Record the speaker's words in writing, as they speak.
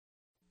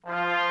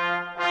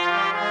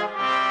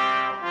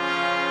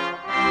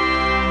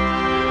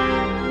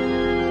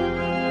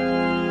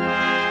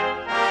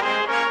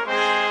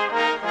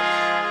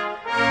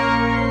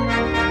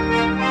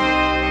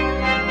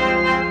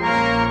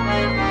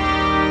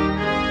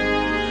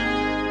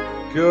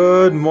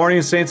Good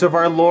morning, saints of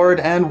our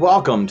Lord, and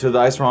welcome to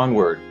Thy Strong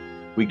Word.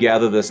 We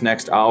gather this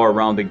next hour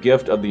around the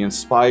gift of the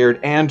inspired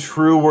and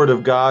true Word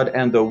of God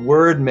and the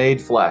Word made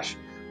flesh,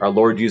 our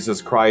Lord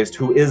Jesus Christ,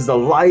 who is the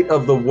light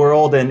of the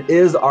world and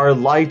is our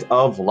light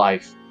of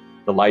life.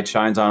 The light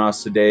shines on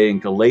us today in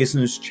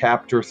Galatians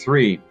chapter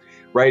 3.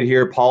 Right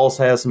here, Paul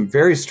has some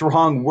very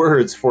strong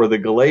words for the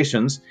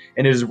Galatians,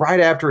 and it is right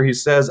after he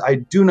says, I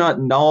do not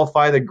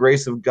nullify the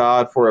grace of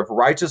God, for if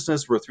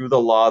righteousness were through the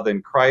law,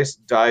 then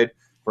Christ died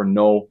for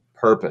no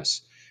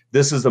purpose.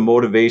 This is the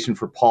motivation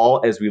for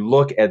Paul as we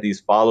look at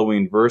these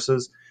following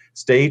verses.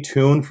 Stay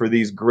tuned for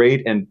these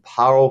great and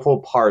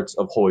powerful parts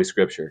of Holy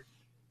Scripture.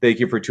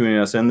 Thank you for tuning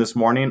us in this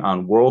morning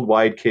on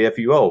Worldwide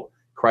KFUO,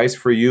 Christ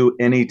for you,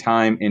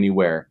 anytime,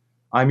 anywhere.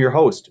 I'm your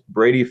host,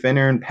 Brady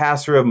Finnern,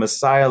 pastor of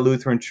Messiah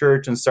Lutheran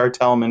Church in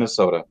Sartell,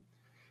 Minnesota.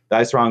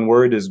 Thy Strong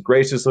Word is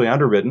graciously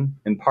underwritten,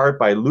 in part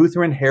by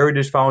Lutheran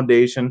Heritage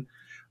Foundation.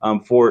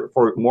 For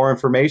more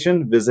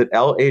information, visit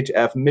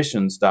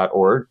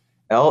lhfmissions.org,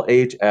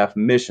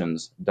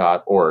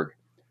 lhfmissions.org.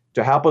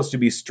 To help us to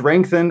be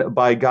strengthened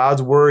by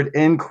God's Word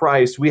in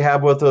Christ, we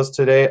have with us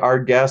today our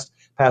guest,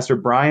 Pastor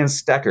Brian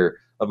Stecker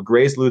of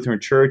Grace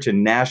Lutheran Church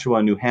in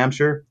Nashua, New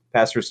Hampshire.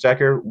 Pastor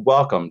Stecker,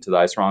 welcome to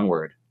Thy Strong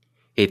Word.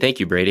 Hey, thank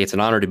you, Brady. It's an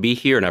honor to be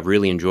here, and I've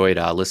really enjoyed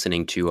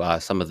listening to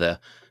some of the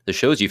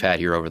shows you've had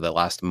here over the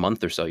last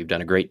month or so. You've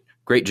done a great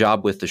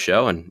job with the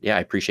show, and yeah, I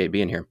appreciate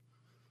being here.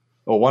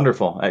 Oh,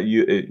 wonderful.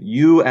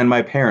 You and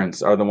my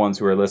parents are the ones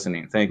who are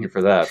listening. Thank you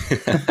for that.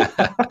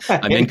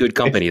 I'm in good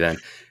company then.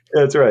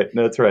 That's right.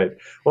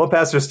 Well,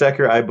 Pastor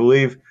Stecker, I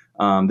believe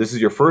this is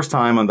your first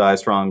time on Thy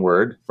Strong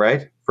Word,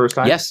 right? First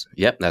time? Yes.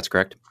 Yep, that's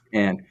correct.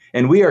 And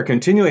we are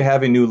continually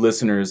having new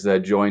listeners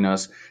that join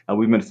us.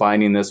 We've been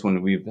finding this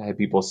when we've had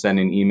people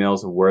sending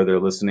emails of where they're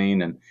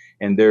listening,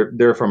 and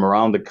they're from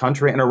around the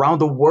country and around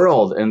the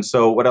world. And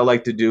so what I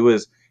like to do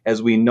is, as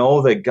we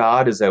know that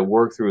God is at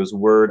work through His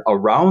Word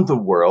around the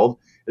world,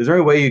 is there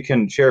any way you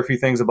can share a few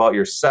things about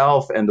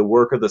yourself and the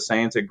work of the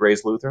saints at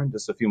Grace Lutheran?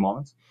 Just a few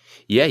moments.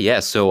 Yeah.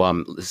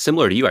 So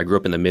similar to you, I grew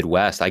up in the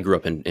Midwest. I grew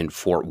up in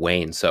Fort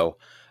Wayne. So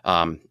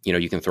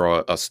you can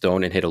throw a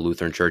stone and hit a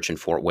Lutheran church in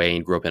Fort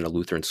Wayne. Grew up in a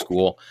Lutheran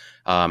school.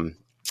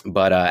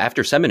 But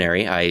after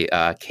seminary,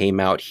 I came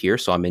out here.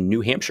 So I'm in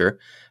New Hampshire.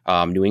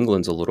 New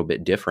England's a little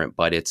bit different,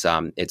 but it's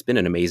been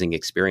an amazing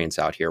experience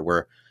out here.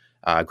 We're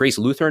Grace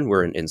Lutheran.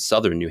 We're in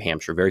southern New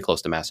Hampshire, very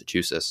close to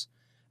Massachusetts.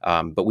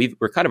 But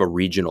we're kind of a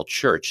regional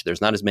church.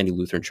 There's not as many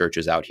Lutheran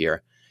churches out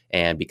here.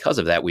 And because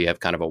of that, we have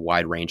kind of a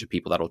wide range of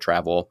people that'll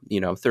travel,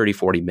 30,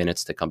 40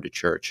 minutes to come to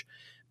church.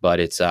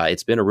 But it's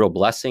been a real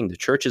blessing. The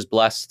church is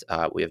blessed.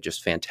 We have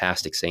just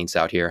fantastic saints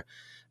out here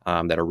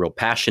that are real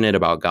passionate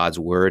about God's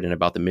Word and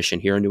about the mission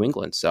here in New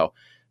England. So,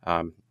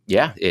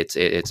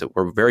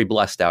 we're very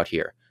blessed out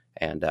here.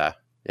 And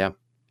yeah.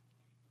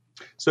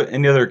 So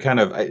any other kind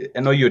of, I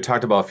know you had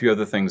talked about a few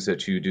other things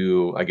that you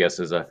do, I guess,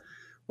 as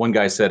one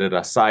guy said it,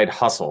 a side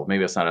hustle.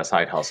 Maybe it's not a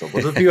side hustle,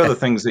 but there's a few other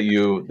things that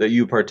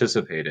you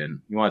participate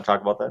in. You want to talk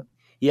about that?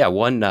 Yeah,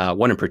 one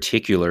in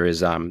particular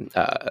is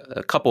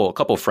a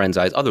couple friends,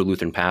 other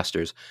Lutheran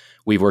pastors.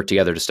 We've worked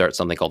together to start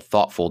something called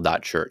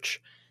Thoughtful.Church.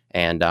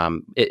 And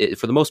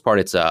for the most part,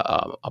 it's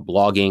a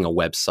blogging, a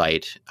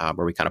website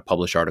where we kind of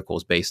publish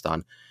articles based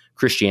on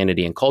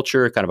Christianity and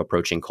culture, kind of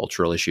approaching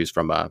cultural issues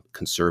from a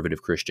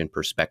conservative Christian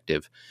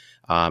perspective.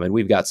 And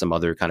we've got some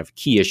other kind of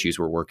key issues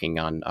we're working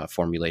on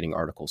formulating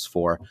articles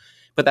for.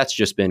 But that's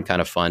just been kind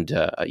of fun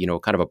to,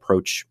 kind of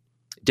approach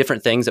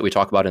different things that we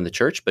talk about in the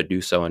church, but do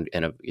so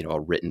in a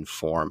written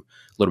form,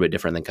 a little bit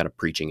different than kind of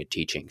preaching and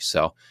teaching.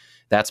 So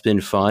that's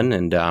been fun.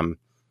 And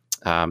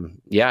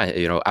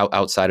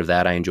outside of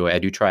that, I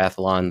do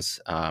triathlons.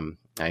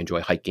 I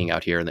enjoy hiking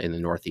out here in the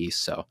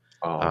Northeast. So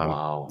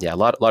wow. Yeah, a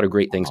lot of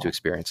great things to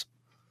experience.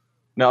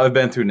 Now, I've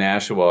been through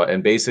Nashua,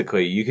 and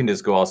basically you can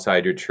just go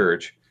outside your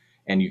church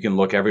and you can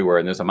look everywhere,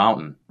 and there's a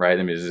mountain, right?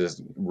 I mean, it's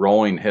just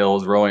rolling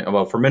hills.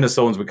 Well, for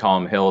Minnesotans, we call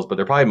them hills, but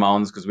they're probably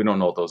mountains because we don't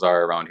know what those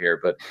are around here.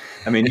 But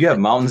I mean, you have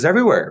mountains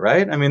everywhere,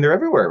 right? I mean, they're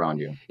everywhere around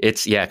you.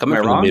 Coming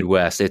from the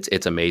Midwest,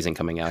 it's amazing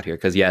coming out here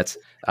because it's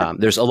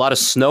there's a lot of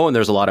snow and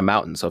there's a lot of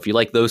mountains. So if you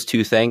like those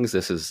two things,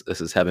 this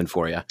is heaven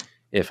for you.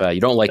 If you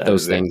don't like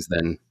those things,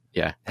 then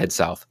yeah, head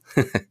south.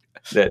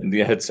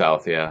 Head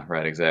south, yeah,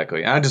 right,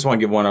 exactly. And I just want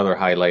to give one other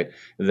highlight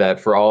that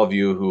for all of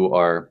you who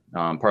are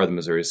part of the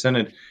Missouri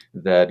Synod,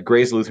 that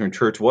Grace Lutheran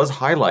Church was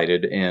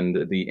highlighted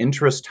in the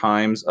Interest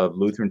Times of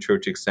Lutheran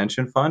Church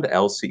Extension Fund,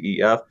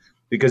 LCEF,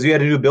 because you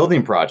had a new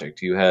building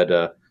project. You had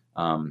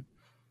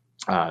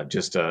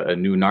just a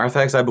new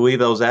narthex, I believe,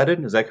 that was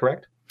added. Is that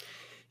correct?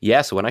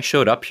 Yeah, so when I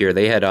showed up here,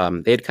 they had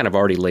kind of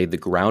already laid the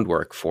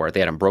groundwork for it. They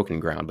had unbroken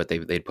ground, but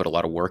they'd put a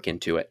lot of work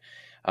into it.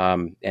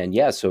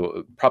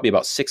 So probably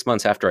about 6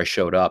 months after I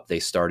showed up, they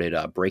started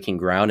breaking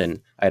ground,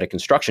 and I had a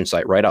construction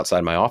site right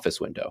outside my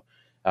office window,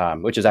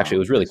 which is actually, it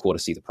was really cool to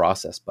see the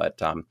process. But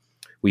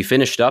we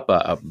finished up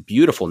a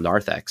beautiful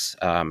narthex,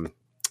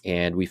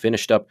 and we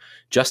finished up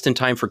just in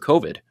time for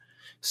COVID.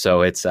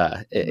 So it's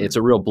a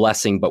real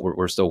blessing, but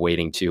we're still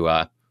waiting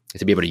to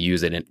be able to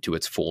use it to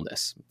its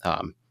fullness.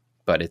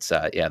 but it's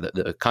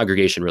the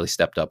congregation really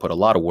stepped up, put a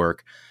lot of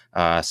work,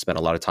 spent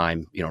a lot of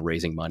time,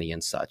 raising money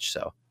and such.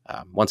 So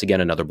once again,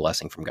 another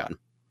blessing from God.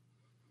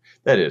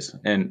 That is.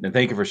 And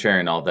thank you for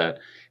sharing all that.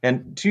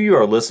 And to you,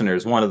 our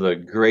listeners, one of the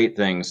great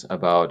things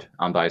about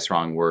On Thy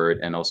Strong Word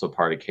and also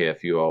part of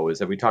KFUO is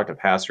that we talk to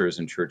pastors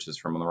and churches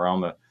from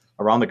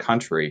around the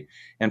country.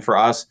 And for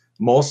us,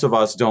 most of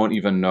us don't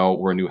even know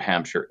where New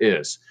Hampshire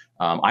is.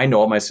 I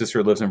know my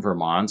sister lives in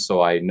Vermont,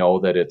 so I know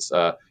that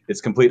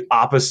it's complete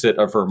opposite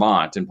of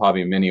Vermont in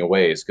probably many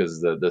ways, because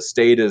the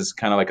state is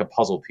kind of like a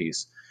puzzle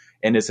piece.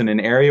 And it's in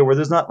an area where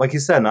there's not, like you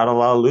said, not a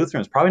lot of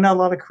Lutherans, probably not a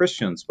lot of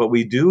Christians, but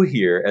we do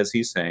hear, as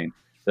he's saying,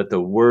 that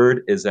the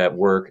word is at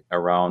work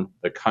around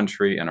the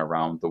country and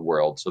around the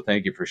world. So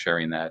thank you for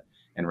sharing that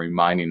and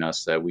reminding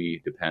us that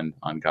we depend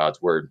on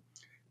God's word.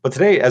 But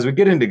today, as we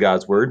get into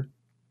God's word,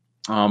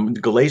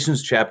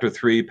 Galatians chapter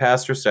 3,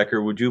 Pastor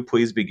Stecker, would you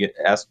please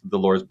ask the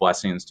Lord's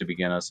blessings to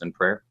begin us in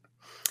prayer?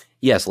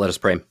 Yes, let us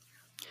pray.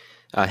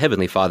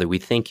 Heavenly Father, we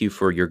thank you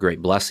for your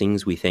great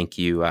blessings. We thank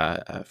you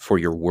for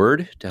your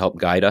word to help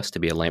guide us, to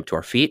be a lamp to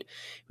our feet.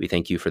 We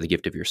thank you for the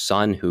gift of your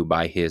Son, who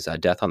by his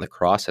death on the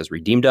cross has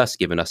redeemed us,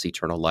 given us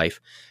eternal life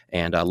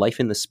and life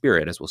in the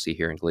Spirit, as we'll see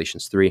here in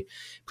Galatians 3.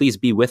 Please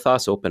be with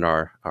us, open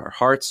our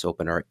hearts,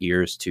 open our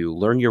ears to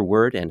learn your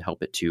word and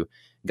help it to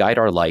guide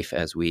our life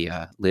as we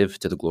live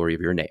to the glory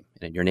of your name.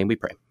 And in your name we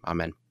pray.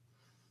 Amen.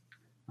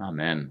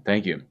 Amen.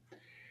 Thank you.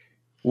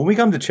 When we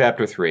come to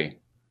chapter 3,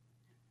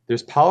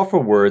 there's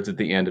powerful words at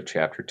the end of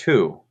chapter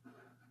 2.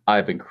 I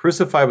have been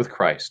crucified with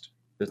Christ.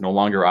 It is no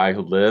longer I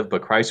who live,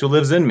 but Christ who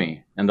lives in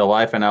me. And the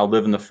life I now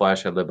live in the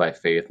flesh, I live by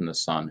faith in the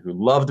Son, who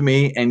loved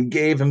me and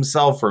gave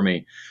himself for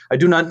me. I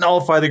do not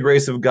nullify the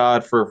grace of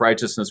God, for if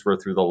righteousness were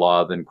through the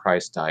law, then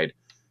Christ died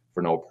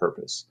for no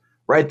purpose.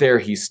 Right there,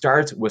 he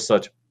starts with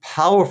such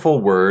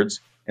powerful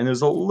words, and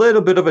there's a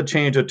little bit of a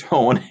change of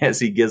tone as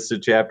he gets to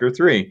chapter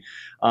 3.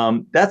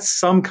 That's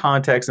some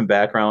context and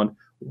background.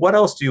 What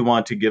else do you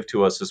want to give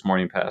to us this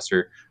morning,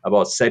 Pastor,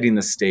 about setting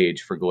the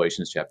stage for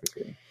Galatians chapter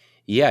 3?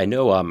 Yeah, I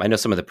know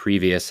some of the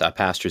previous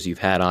pastors you've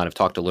had on have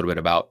talked a little bit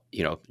about,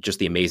 just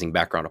the amazing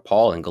background of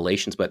Paul in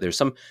Galatians, but there's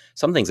some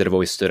things that have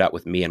always stood out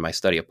with me in my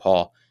study of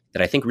Paul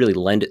that I think really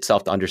lend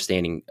itself to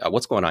understanding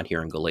what's going on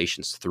here in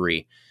Galatians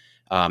 3.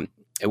 And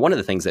one of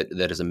the things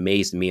that has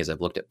amazed me as I've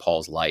looked at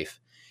Paul's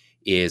life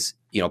is,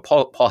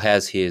 Paul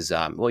has his,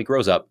 he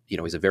grows up,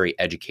 he's a very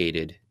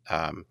educated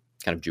kind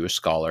of Jewish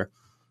scholar,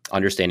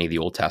 understanding the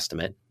Old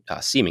Testament,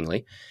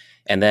 seemingly.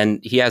 And then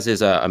he has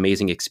his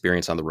amazing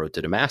experience on the road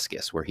to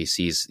Damascus, where he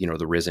sees,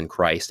 the risen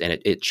Christ,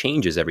 and it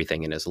changes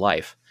everything in his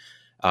life.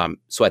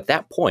 So at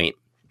that point,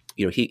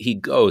 he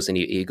goes and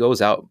he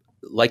goes out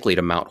likely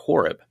to Mount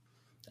Horeb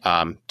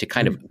to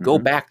kind of go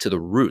back to the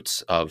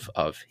roots of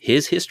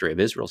his history, of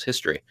Israel's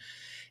history.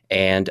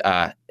 And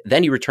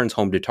then he returns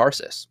home to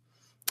Tarsus.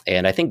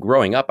 And I think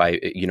growing up, I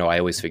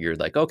always figured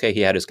like, okay,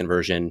 he had his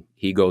conversion.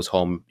 He goes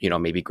home,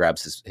 maybe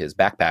grabs his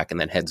backpack and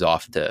then heads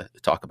off to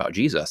talk about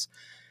Jesus.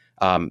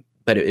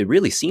 But it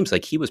really seems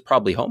like he was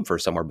probably home for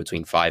somewhere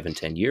between 5 and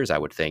 10 years, I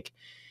would think.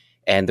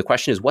 And the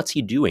question is, what's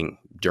he doing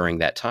during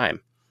that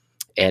time?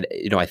 And,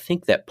 I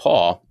think that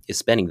Paul is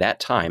spending that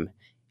time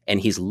and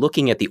he's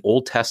looking at the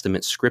Old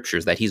Testament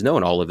scriptures that he's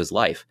known all of his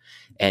life.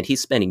 And he's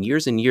spending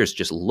years and years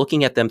just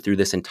looking at them through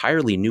this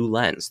entirely new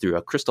lens, through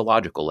a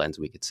Christological lens,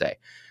 we could say,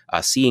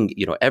 seeing,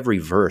 every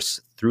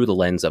verse through the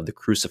lens of the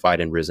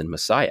crucified and risen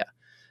Messiah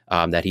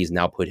that he's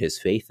now put his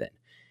faith in.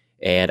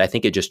 And I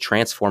think it just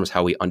transforms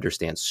how he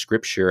understands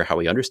scripture, how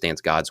he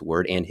understands God's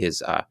word and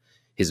his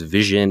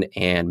vision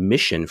and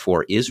mission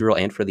for Israel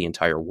and for the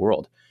entire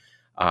world.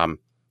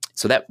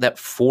 So that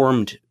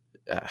formed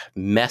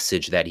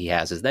message that he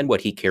has is then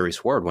what he carries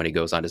forward when he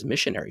goes on his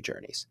missionary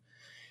journeys.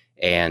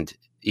 And,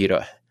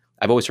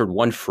 I've always heard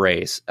one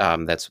phrase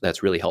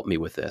that's really helped me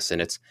with this. And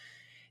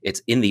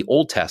it's in the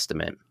Old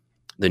Testament,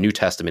 the New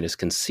Testament is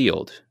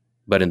concealed,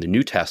 but in the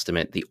New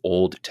Testament, the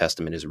Old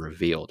Testament is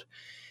revealed.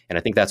 And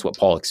I think that's what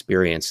Paul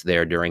experienced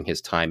there during his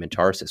time in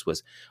Tarsus,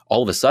 was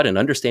all of a sudden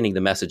understanding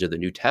the message of the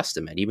New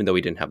Testament, even though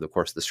he didn't have, of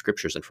course, the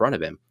scriptures in front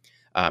of him.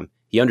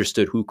 He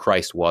understood who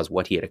Christ was,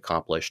 what he had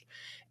accomplished.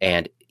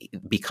 And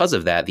because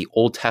of that, the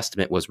Old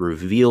Testament was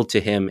revealed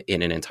to him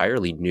in an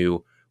entirely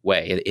new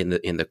way, in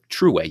the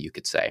true way, you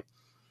could say.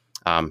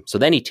 So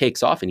then he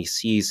takes off and he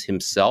sees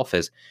himself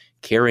as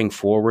carrying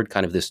forward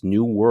kind of this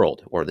new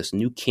world or this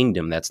new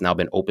kingdom that's now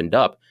been opened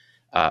up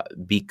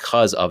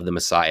because of the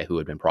Messiah who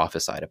had been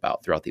prophesied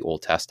about throughout the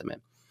Old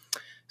Testament.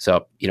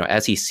 So,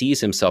 as he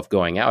sees himself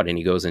going out and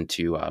he goes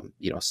into,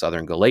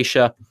 southern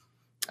Galatia,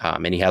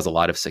 and he has a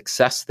lot of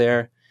success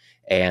there.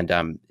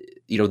 And,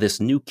 this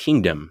new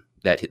kingdom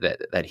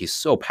that he's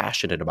so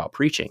passionate about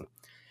preaching,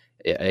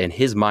 in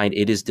his mind,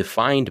 it is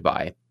defined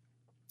by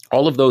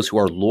all of those who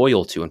are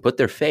loyal to and put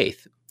their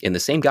faith in the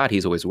same God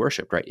he's always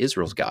worshiped, right?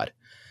 Israel's God.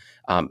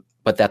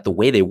 But that the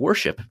way they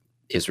worship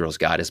Israel's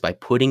God is by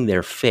putting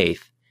their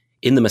faith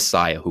in the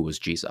Messiah, who was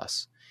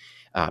Jesus,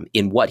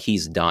 in what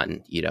he's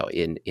done,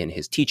 in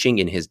his teaching,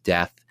 in his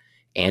death,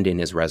 and in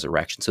his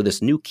resurrection. So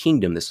this new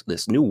kingdom,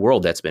 this new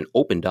world that's been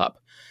opened up,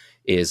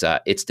 is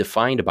it's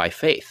defined by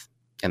faith.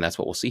 And that's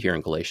what we'll see here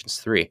in Galatians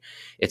 3.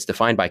 It's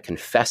defined by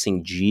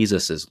confessing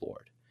Jesus as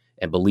Lord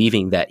and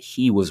believing that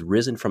he was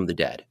risen from the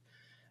dead.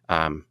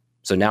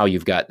 So now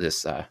you've got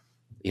this,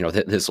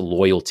 this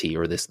loyalty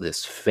or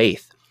this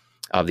faith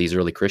of these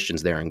early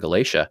Christians there in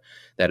Galatia,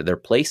 that they're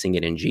placing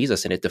it in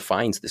Jesus, and it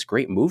defines this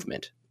great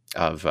movement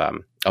of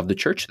the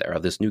church there,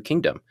 of this new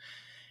kingdom.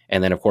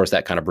 And then, of course,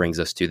 that kind of brings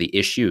us to the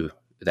issue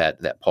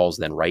that Paul's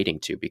then writing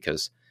to,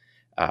 because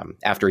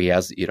after he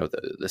has,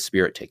 the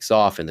Spirit takes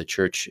off and the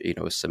church,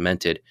 is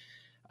cemented,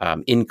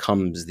 in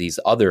comes these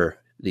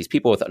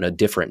people with a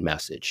different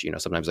message.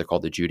 Sometimes they're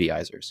called the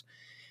Judaizers,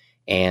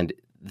 and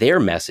their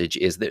message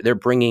is that they're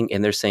bringing,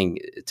 and they're saying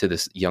to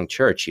this young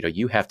church,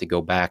 you have to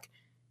go back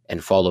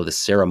and follow the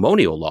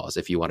ceremonial laws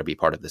if you want to be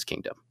part of this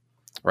kingdom,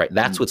 right?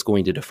 That's what's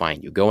going to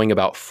define you, going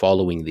about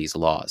following these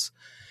laws.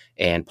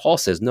 And Paul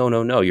says,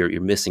 no,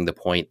 you're missing the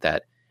point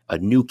that a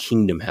new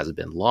kingdom has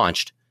been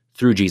launched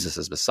through Jesus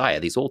as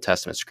Messiah. These Old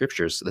Testament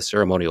scriptures, the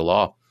ceremonial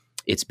law,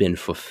 it's been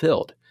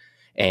fulfilled.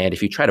 And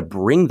if you try to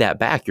bring that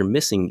back, you're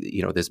missing,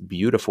 this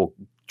beautiful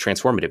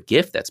transformative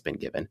gift that's been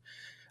given.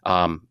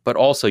 But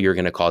also you're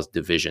going to cause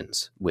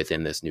divisions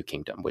within this new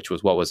kingdom, which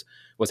was what was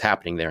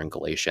happening there in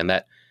Galatia. And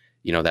that,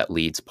 that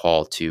leads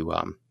Paul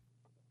to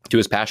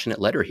his passionate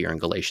letter here in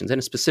Galatians,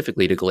 and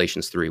specifically to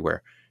Galatians 3,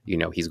 where,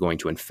 he's going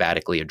to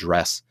emphatically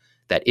address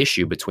that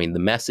issue between the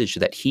message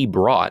that he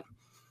brought,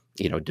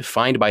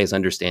 defined by his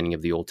understanding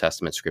of the Old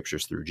Testament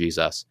scriptures through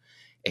Jesus,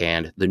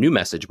 and the new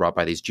message brought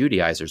by these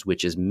Judaizers,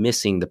 which is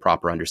missing the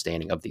proper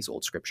understanding of these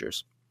old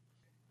scriptures.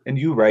 And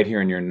you write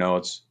here in your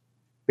notes,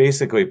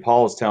 basically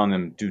Paul is telling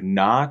them, do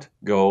not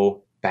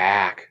go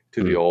back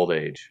to the old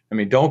age. I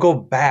mean, don't go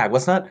back.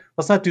 Let's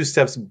not do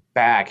steps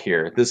back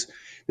here.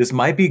 This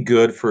might be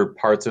good for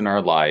parts in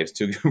our lives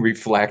to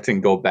reflect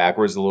and go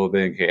backwards a little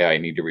bit. Okay, I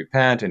need to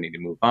repent. I need to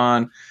move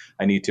on.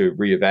 I need to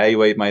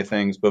reevaluate my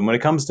things. But when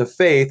it comes to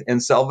faith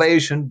and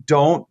salvation,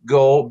 don't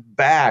go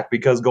back,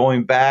 because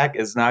going back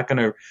is not going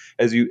to,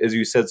 as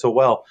you said so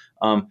well,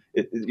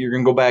 you're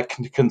going to go back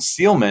to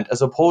concealment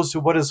as opposed to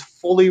what is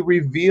fully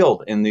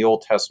revealed in the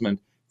Old Testament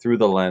through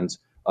the lens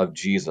of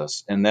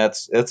Jesus. And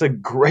that's a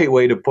great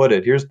way to put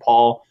it. Here's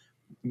Paul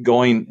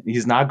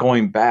he's not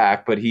going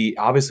back, but he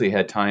obviously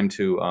had time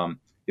to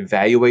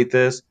evaluate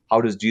this. How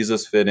does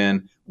Jesus fit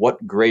in?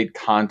 What great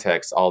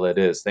context all that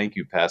is. Thank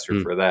you, Pastor,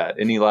 for that.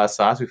 Any last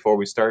thoughts before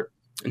we start?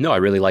 No, I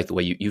really like the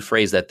way you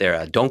phrased that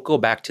there. Don't go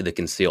back to the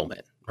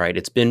concealment, right?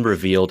 It's been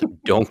revealed.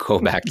 Don't go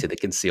back to the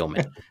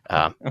concealment,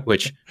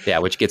 which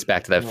gets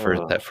back to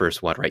that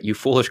first one, right? You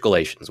foolish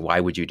Galatians,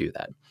 why would you do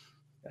that?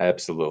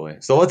 Absolutely.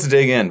 So let's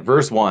dig in.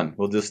 Verse 1.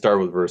 We'll just start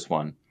with verse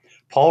 1.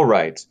 Paul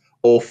writes,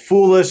 O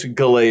foolish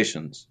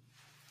Galatians,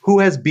 who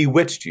has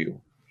bewitched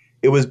you?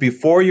 It was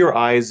before your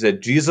eyes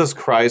that Jesus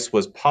Christ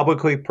was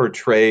publicly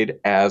portrayed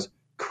as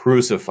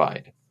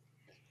crucified.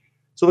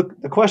 So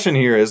the question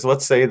here is,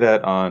 let's say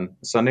that on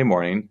Sunday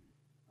morning,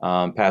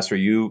 Pastor,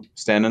 you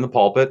stand in the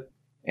pulpit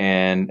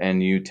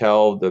and you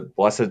tell the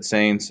blessed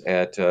saints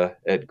at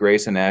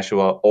Grace and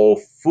Nashua, "Oh,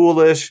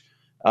 foolish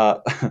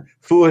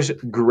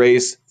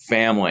Grace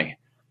family."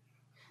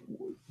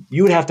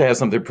 You would have to have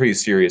something pretty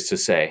serious to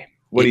say.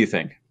 What do you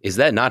think? Is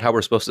that not how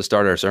we're supposed to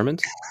start our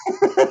sermons?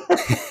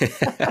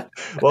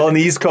 Well, on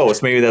the East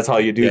Coast, maybe that's how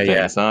you do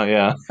things, huh?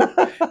 Yeah.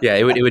 Yeah,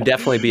 it would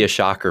definitely be a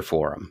shocker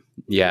for them.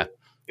 Yeah.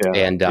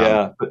 And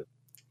I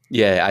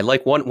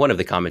like one of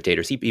the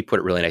commentators. He put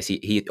it really nice.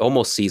 He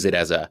almost sees it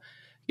as a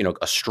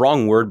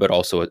strong word, but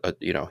also a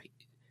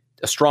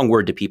strong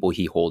word to people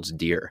he holds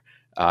dear.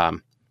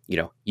 Someone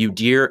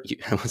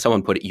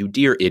put it, you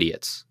dear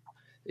idiots.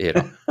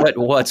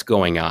 What's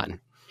going on?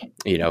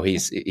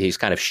 He's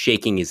kind of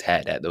shaking his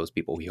head at those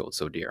people he holds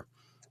so dear.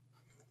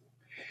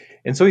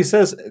 And so he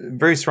says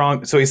very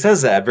strong. So he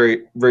says that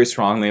very, very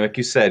strongly. Like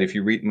you said,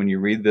 when you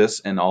read this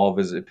in all of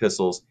his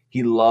epistles,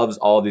 he loves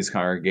all of these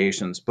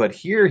congregations. But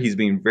here he's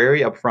being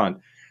very upfront.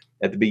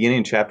 At the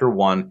beginning of chapter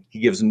 1, he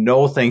gives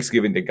no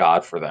thanksgiving to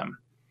God for them.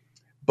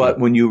 But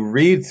when you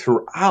read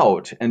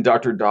throughout, and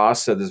Dr.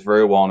 Doss said this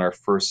very well in our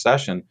first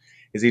session,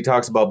 is he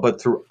talks about,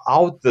 but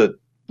throughout the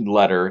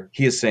letter,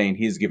 he is saying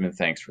he's giving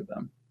thanks for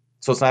them.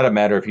 So it's not a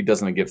matter if he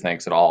doesn't give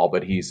thanks at all,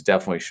 but he's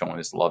definitely showing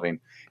his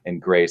loving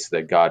and grace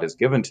that God has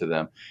given to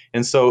them.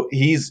 And so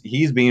he's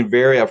being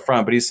very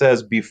upfront, but he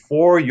says,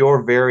 before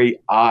your very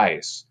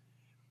eyes.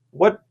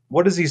 What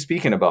is he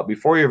speaking about?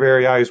 Before your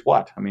very eyes,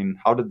 what? I mean,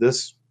 how did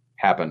this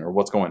happen, or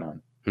what's going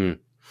on?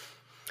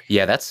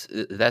 Yeah, that's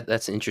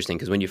interesting,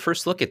 because when you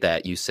first look at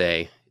that, you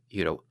say,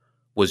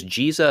 was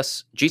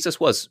Jesus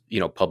was,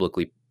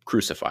 publicly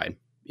crucified.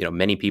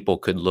 Many people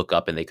could look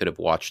up and they could have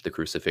watched the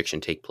crucifixion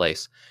take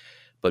place.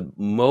 But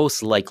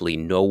most likely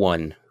no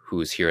one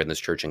who's here in this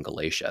church in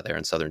Galatia, there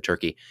in southern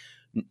Turkey,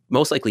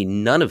 most likely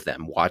none of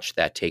them watched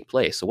that take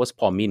place. So what's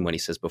Paul mean when he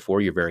says,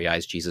 before your very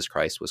eyes, Jesus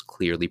Christ was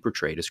clearly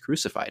portrayed as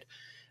crucified?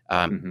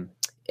 And,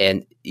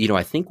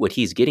 I think what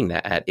he's getting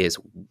at is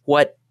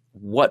what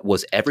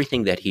was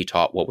everything that he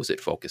taught, what was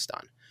it focused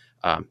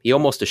on? He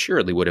almost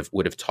assuredly would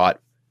have taught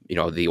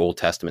the Old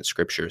Testament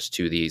scriptures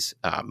to these,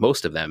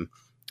 most of them,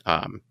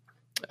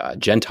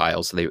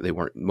 Gentiles. They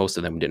weren't, most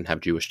of them didn't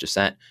have Jewish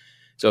descent.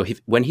 So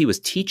when he was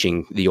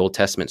teaching the Old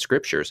Testament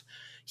scriptures,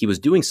 he was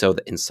doing so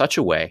in such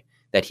a way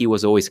that he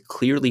was always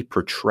clearly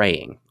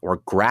portraying or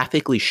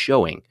graphically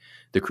showing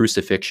the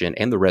crucifixion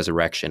and the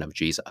resurrection of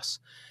Jesus.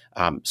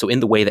 So in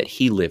the way that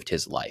he lived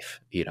his life,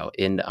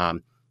 in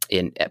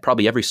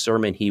probably every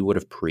sermon he would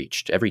have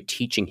preached, every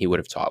teaching he would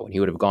have taught, when he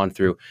would have gone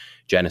through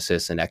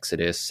Genesis and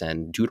Exodus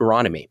and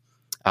Deuteronomy,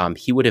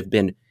 he would have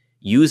been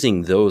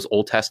using those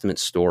Old Testament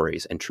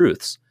stories and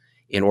truths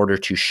in order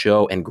to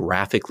show and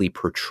graphically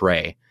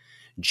portray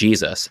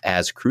Jesus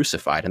as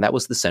crucified. And that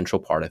was the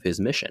central part of his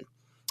mission.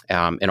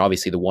 And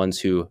obviously the ones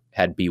who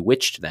had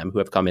bewitched them, who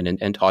have come in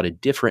and taught a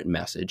different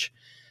message,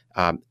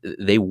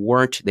 they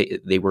were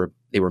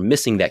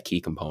missing that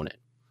key component.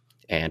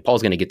 And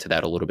Paul's going to get to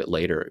that a little bit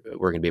later.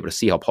 We're going to be able to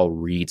see how Paul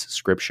reads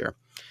scripture.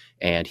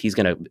 And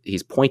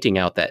he's pointing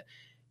out that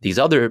these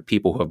other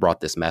people who have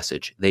brought this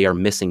message, they are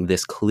missing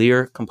this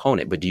clear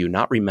component. But do you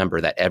not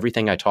remember that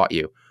everything I taught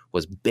you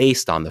was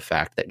based on the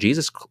fact that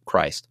Jesus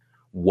Christ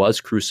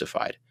was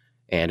crucified?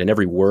 And in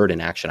every word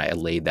and action, I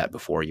laid that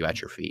before you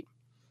at your feet.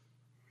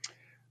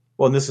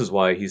 Well, and this is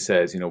why he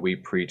says, we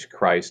preach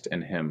Christ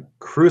and him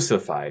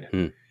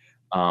crucified.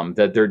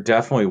 That there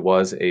definitely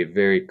was a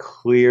very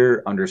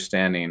clear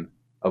understanding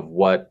of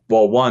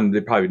one,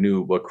 they probably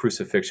knew what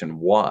crucifixion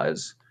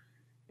was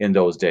in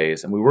those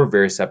days. And we were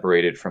very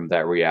separated from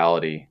that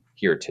reality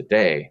here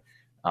today.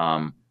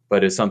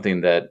 But it's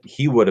something that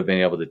he would have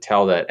been able to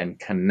tell that and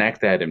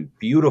connect that in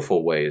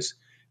beautiful ways.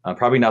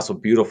 Probably not so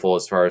beautiful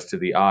as far as to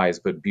the eyes,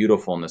 but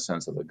beautiful in the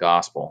sense of the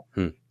gospel,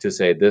 to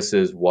say this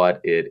is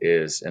what it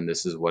is and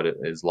this is what it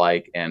is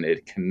like. And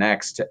it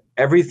connects to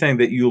everything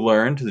that you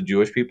learned to the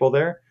Jewish people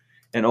there,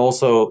 and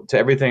also to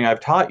everything I've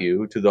taught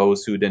you to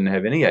those who didn't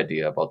have any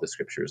idea about the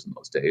scriptures in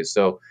those days.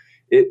 So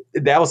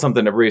that was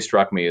something that really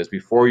struck me, is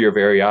before your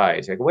very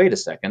eyes, like, wait a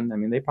second,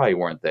 they probably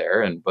weren't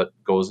there, but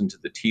goes into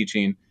the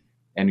teaching.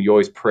 And you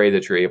always pray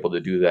that you're able to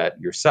do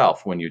that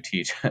yourself when you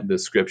teach the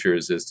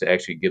scriptures, is to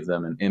actually give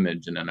them an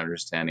image and an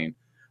understanding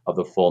of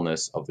the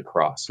fullness of the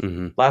cross.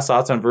 Mm-hmm. Last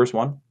thoughts on verse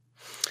 1?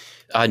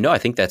 No, I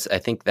think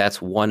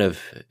that's one of,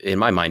 in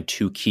my mind,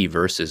 two key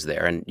verses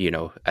there. And,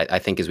 I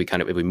think as we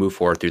move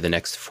forward through the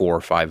next 4 or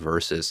 5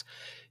 verses,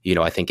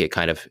 I think it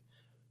kind of,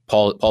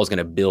 Paul's going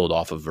to build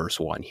off of verse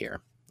 1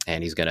 here,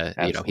 and he's going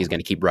to, he's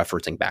going to keep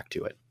referencing back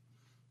to it.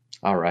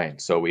 All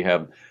right. So we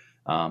have,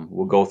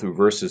 we'll go through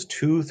verses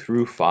 2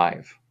 through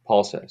 5.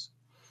 Paul says,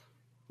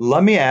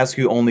 "Let me ask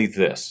you only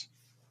this.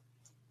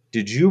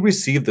 Did you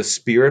receive the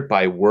Spirit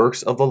by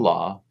works of the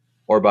law,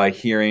 or by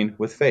hearing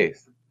with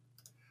faith?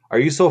 Are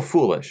you so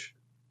foolish?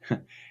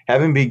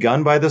 Having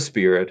begun by the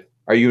Spirit,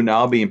 are you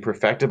now being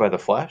perfected by the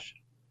flesh?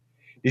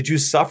 Did you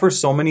suffer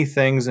so many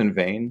things in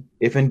vain,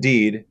 if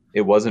indeed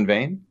it was in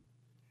vain?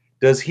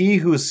 Does he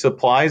who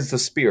supplies the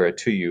Spirit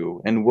to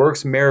you and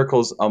works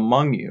miracles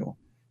among you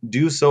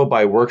do so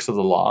by works of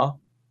the law,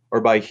 or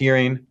by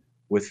hearing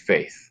with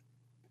faith?"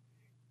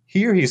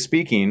 Here he's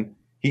speaking,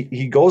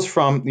 he goes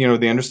from, the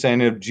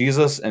understanding of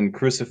Jesus and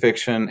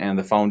crucifixion and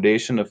the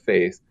foundation of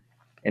faith,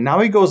 and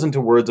now he goes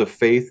into words of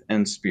faith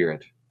and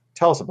spirit.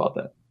 Tell us about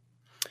that.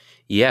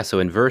 Yeah, so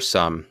in verse,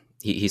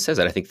 he says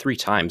that I think 3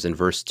 times. In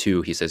verse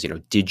 2, he says,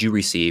 did you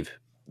receive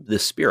the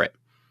Spirit,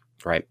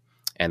 right?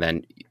 And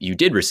then you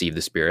did receive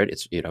the Spirit.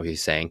 It's,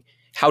 he's saying,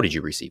 how did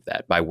you receive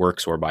that? By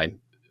works, or by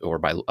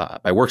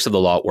works of the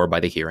law, or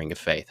by the hearing of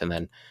faith. And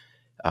then,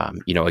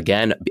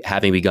 again,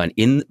 having begun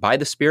by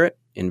the Spirit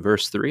in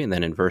verse 3, and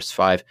then in verse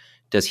 5,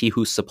 does he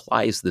who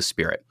supplies the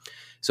Spirit.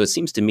 So it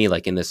seems to me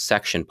like in this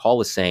section,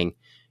 Paul is saying,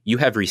 you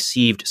have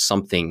received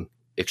something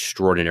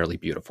extraordinarily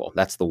beautiful.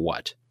 That's the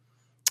what.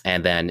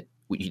 And then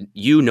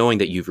you knowing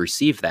that you've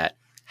received that,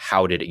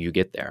 how did you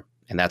get there?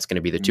 And that's going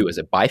to be the two. Is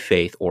it by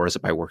faith, or is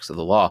it by works of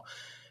the law?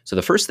 So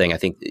the first thing I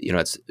think,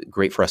 it's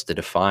great for us to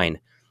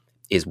define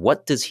is,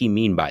 what does he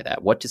mean by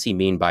that? What does he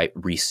mean by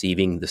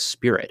receiving the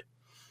Spirit?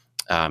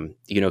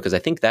 Because I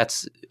think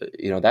that's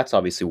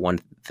obviously one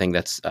thing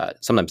that's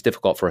sometimes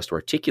difficult for us to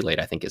articulate,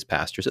 I think, as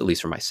pastors, at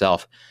least for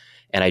myself.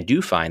 And I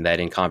do find that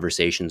in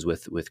conversations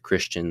with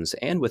Christians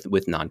and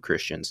with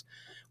non-Christians,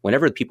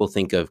 whenever people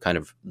think of kind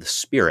of the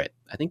Spirit,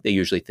 I think they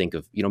usually think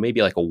of,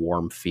 maybe like a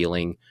warm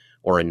feeling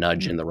or a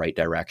nudge in the right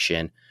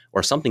direction,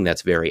 or something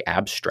that's very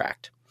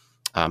abstract.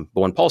 But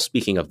when Paul's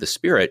speaking of the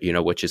Spirit,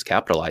 which is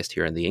capitalized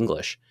here in the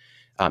English,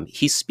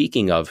 he's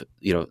speaking of,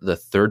 the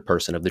third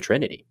person of the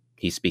Trinity.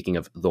 He's speaking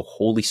of the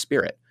Holy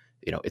Spirit.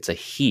 It's a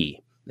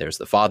he. There's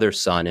the Father,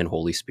 Son, and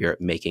Holy Spirit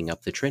making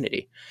up the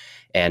Trinity.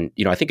 And,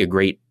 I think a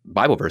great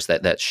Bible verse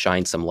that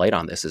shines some light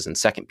on this is in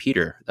 2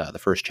 Peter, the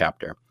first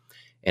chapter.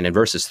 And in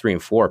verses 3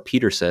 and 4,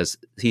 Peter says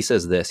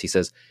this, he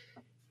says,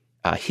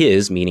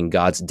 his, meaning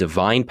God's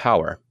divine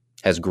power,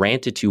 has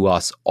granted to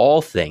us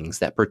all things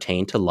that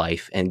pertain to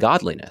life and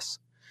godliness,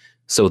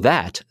 so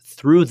that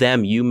through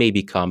them you may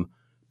become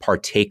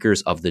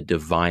partakers of the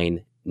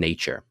divine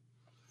nature.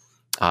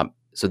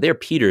 So there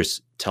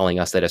Peter's telling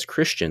us that as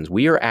Christians,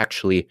 we are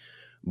actually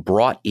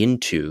brought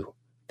into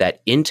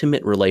that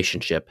intimate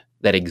relationship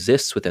that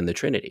exists within the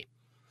Trinity.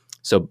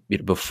 So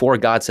before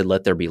God said,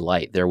 "Let there be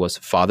light," there was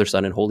Father,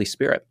 Son, and Holy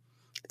Spirit,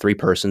 three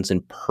persons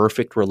in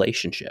perfect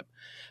relationship.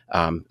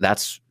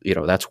 That's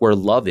where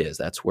love is.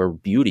 That's where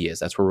beauty is.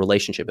 That's where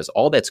relationship is.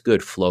 All that's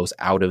good flows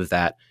out of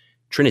that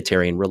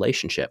Trinitarian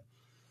relationship.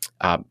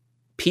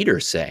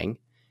 Peter's saying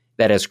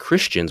that as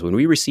Christians, when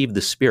we receive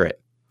the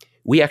Spirit,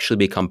 we actually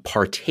become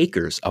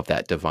partakers of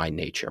that divine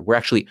nature. We're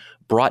actually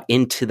brought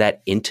into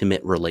that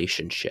intimate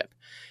relationship.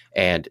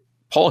 And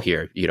Paul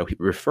here,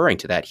 referring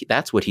to that,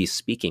 that's what he's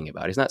speaking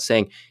about. He's not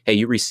saying, hey,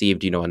 you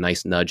received, a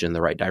nice nudge in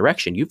the right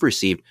direction. You've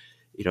received,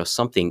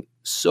 something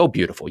so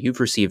beautiful. You've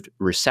received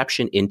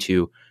reception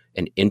into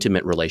an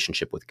intimate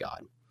relationship with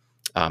God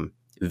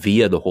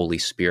via the Holy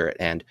Spirit.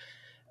 And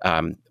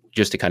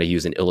just to kind of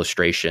use an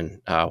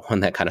illustration, one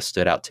that kind of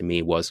stood out to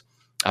me was,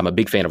 I'm a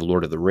big fan of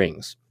Lord of the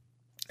Rings.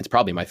 It's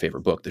probably my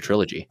favorite book, the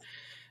trilogy.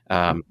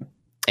 And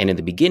in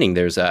the beginning,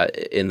 there's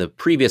in the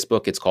previous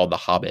book, it's called The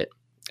Hobbit.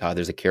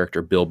 There's a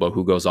character, Bilbo,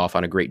 who goes off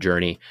on a great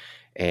journey,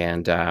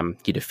 and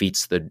he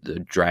defeats the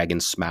dragon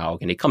Smaug,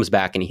 and he comes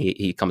back, and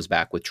he comes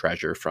back with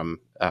treasure from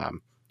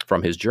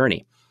his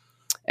journey.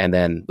 And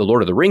then The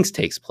Lord of the Rings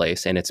takes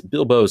place, and it's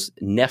Bilbo's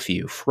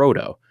nephew,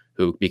 Frodo,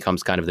 who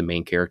becomes kind of the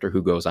main character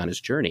who goes on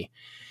his journey.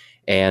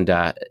 And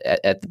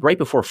right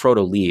before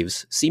Frodo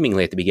leaves,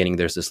 seemingly at the beginning,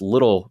 there's this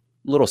little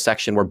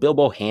section where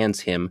Bilbo hands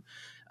him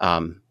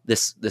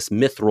this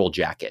mithril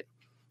jacket.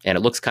 And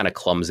it looks kind of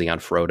clumsy on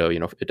Frodo.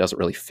 It doesn't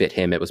really fit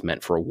him. It was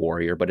meant for a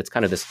warrior, but it's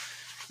kind of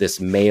this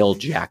mail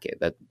jacket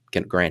that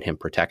can grant him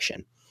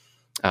protection.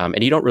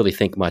 And you don't really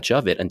think much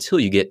of it until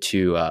you get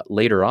to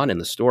later on in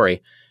the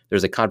story.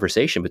 There's a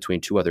conversation between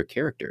two other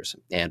characters,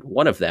 and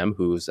one of them,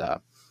 who's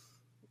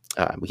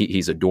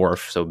he's a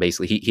dwarf, so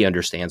basically he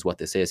understands what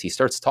this is. He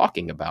starts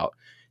talking about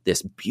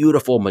this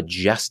beautiful,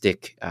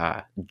 majestic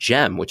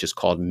gem, which is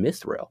called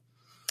mithril.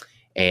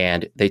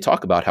 And they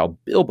talk about how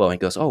Bilbo, and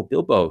goes, oh,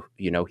 Bilbo,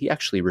 he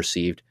actually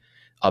received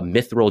a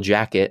mithril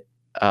jacket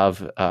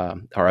or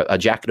a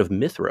jacket of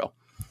mithril.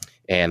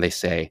 And they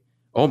say,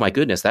 oh my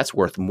goodness, that's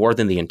worth more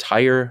than the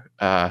entire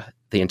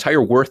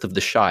worth of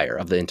the Shire,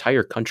 of the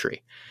entire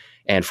country.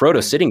 And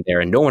Frodo's sitting there,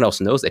 and no one else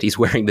knows that he's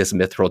wearing this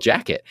mithril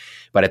jacket.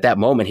 But at that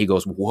moment, he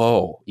goes,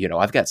 whoa,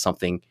 I've got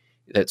something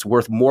that's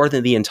worth more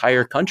than the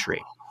entire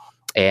country.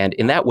 And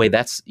in that way,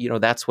 that's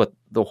what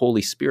the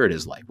Holy Spirit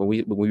is like.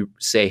 When we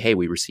say, hey,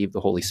 we receive the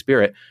Holy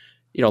Spirit,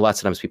 lots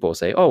of times people will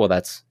say, oh, well,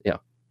 that's,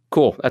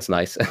 cool, that's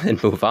nice,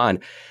 and move on.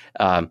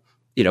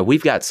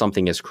 We've got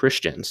something as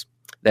Christians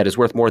that is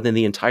worth more than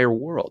the entire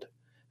world.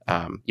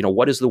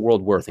 What is the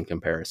world worth in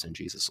comparison,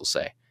 Jesus will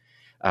say.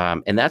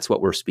 And that's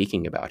what we're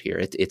speaking about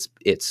here.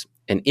 It's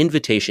an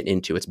invitation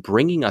into, it's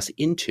bringing us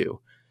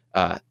into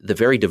the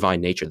very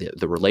divine nature,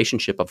 the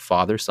relationship of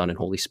Father, Son, and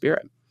Holy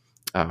Spirit.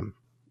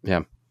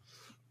 Yeah.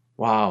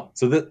 Wow.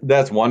 So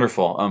that's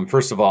wonderful.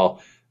 First of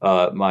all,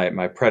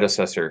 my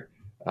predecessor,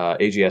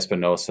 A.G.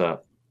 Espinosa,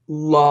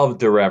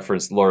 loved to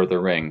reference Lord of the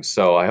Rings.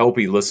 So I hope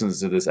he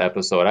listens to this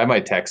episode. I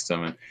might text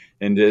him.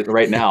 And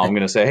right now I'm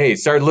going to say, hey,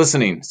 start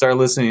listening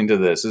to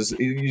this.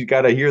 You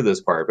got to hear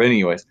this part. But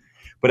anyways,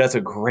 but that's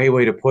a great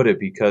way to put it,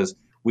 because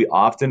we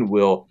often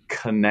will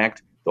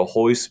connect the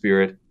Holy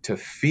Spirit to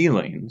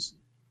feelings.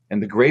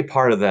 And the great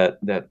part of that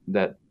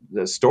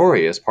the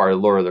story as part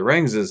of Lord of the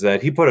Rings is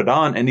that he put it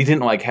on, and he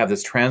didn't have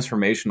this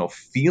transformational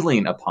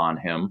feeling upon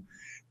him,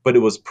 but it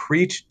was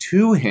preached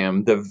to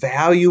him, the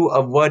value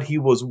of what he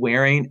was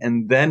wearing,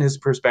 and then his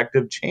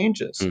perspective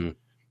changes. Mm.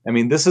 I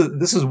mean, this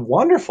is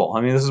wonderful.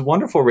 I mean, this is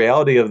wonderful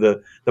reality of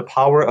the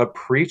power of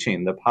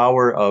preaching, the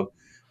power of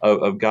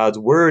God's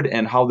word,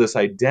 and how this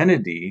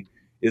identity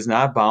is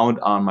not bound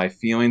on my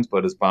feelings,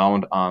 but is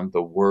bound on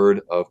the word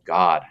of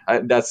God.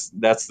 That's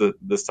the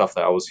stuff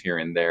that I was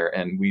hearing there.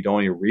 And we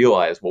don't even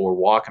realize what we're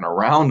walking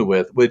around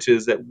with, which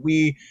is that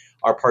we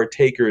are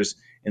partakers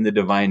in the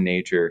divine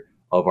nature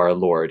of our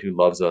Lord, who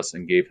loves us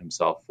and gave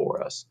himself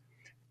for us.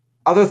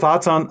 Other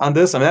thoughts on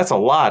this? I mean, that's a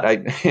lot.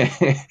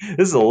 This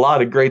is a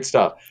lot of great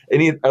stuff.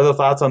 Any other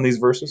thoughts on these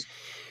verses?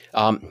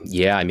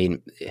 Yeah, I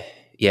mean,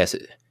 yes,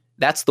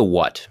 that's the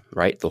what,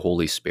 right? The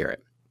Holy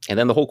Spirit. And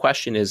then the whole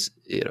question is,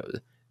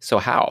 so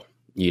how?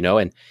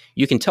 And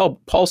you can tell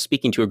Paul's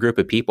speaking to a group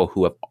of people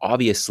who have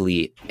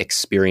obviously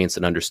experienced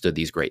and understood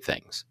these great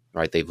things,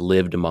 right? They've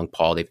lived among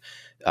Paul. They've,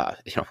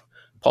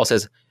 Paul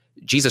says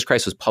Jesus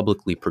Christ was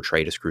publicly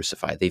portrayed as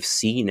crucified. They've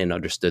seen and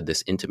understood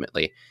this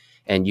intimately.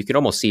 And you can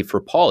almost see for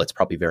Paul, it's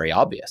probably very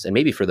obvious. And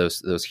maybe for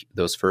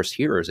those first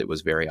hearers, it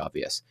was very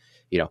obvious.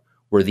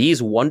 Were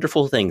these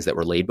wonderful things that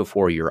were laid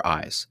before your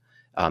eyes,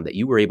 that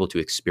you were able to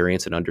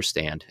experience and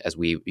understand as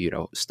we,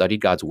 studied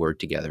God's word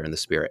together in the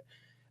Spirit?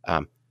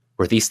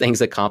 Were these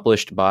things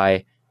accomplished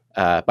by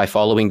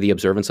following the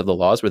observance of the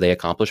laws? Were they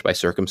accomplished by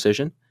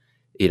circumcision?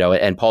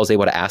 And Paul's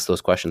able to ask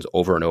those questions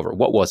over and over.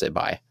 What was it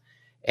by?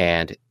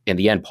 And in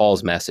the end,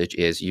 Paul's message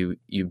is, you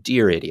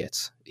dear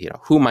idiots,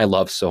 whom I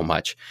love so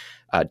much,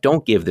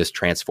 don't give this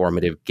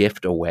transformative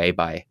gift away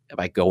by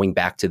going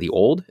back to the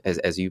old,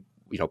 as you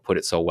put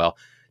it so well.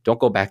 Don't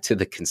go back to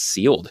the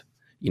concealed,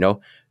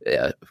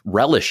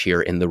 relish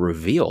here in the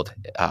revealed.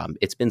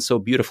 It's been so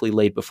beautifully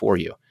laid before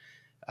you.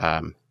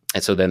 And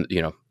so then,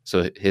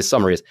 so his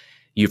summary is,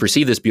 you've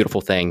received this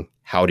beautiful thing.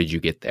 How did you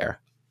get there?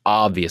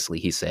 Obviously,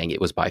 he's saying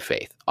it was by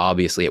faith.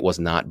 Obviously, it was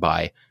not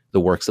by the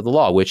works of the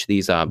law, which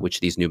these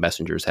new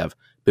messengers have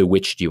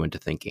bewitched you into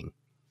thinking.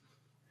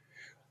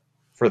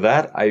 For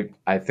that,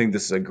 I think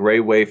this is a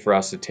great way for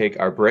us to take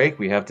our break.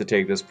 We have to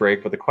take this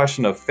break, but the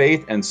question of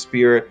faith and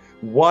spirit,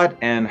 what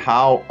and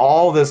how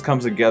all this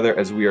comes together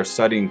as we are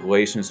studying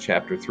Galatians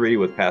chapter 3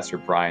 with Pastor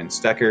Brian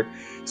Stecker.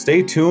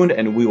 Stay tuned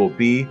and we will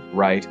be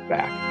right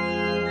back.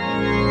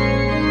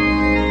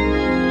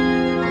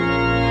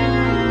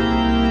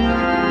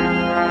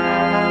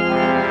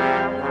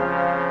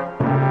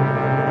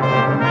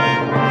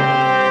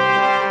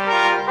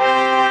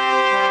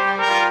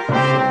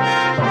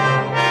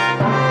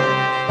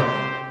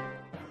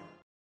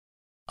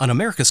 On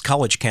America's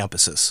college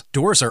campuses,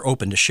 doors are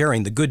open to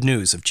sharing the good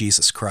news of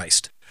Jesus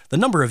Christ. The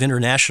number of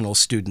international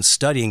students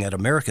studying at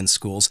American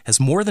schools has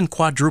more than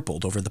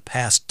quadrupled over the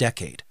past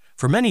decade.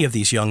 For many of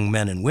these young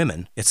men and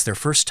women, it's their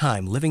first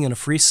time living in a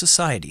free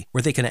society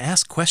where they can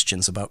ask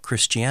questions about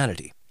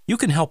Christianity. You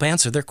can help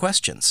answer their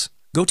questions.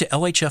 Go to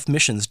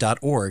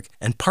lhfmissions.org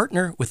and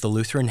partner with the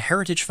Lutheran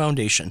Heritage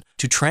Foundation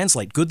to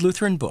translate good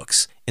Lutheran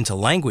books into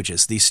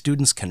languages these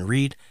students can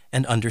read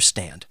and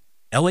understand.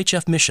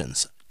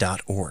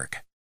 lhfmissions.org.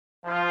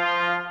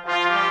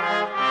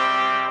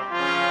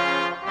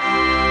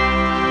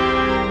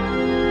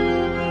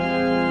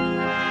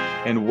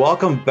 And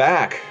welcome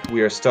back.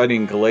 We are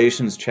studying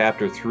Galatians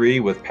chapter 3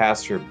 with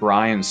Pastor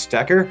Brian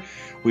Stecker.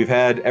 We've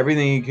had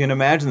everything you can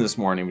imagine this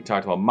morning. We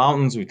talked about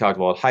mountains, we talked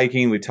about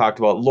hiking, we talked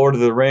about Lord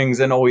of the Rings,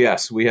 and oh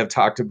yes, we have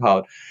talked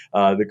about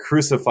the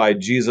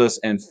crucified Jesus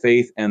and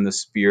faith and the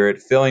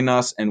Spirit filling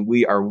us, and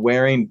we are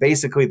wearing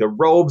basically the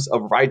robes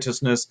of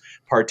righteousness,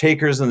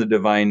 partakers in the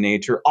divine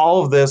nature,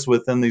 all of this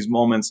within these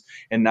moments.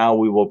 And now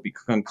we will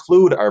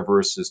conclude our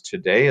verses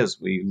today as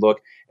we look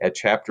at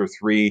chapter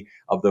 3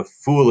 of the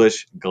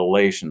foolish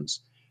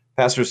Galatians.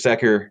 Pastor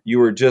Stecker, you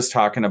were just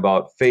talking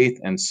about faith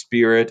and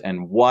spirit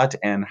and what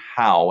and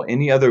how.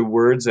 Any other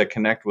words that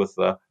connect with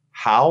the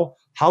how?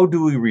 How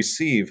do we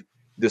receive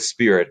the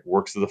Spirit?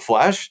 Works of the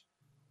flesh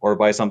or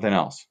by something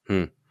else?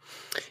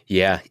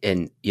 Yeah.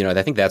 And,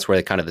 I think that's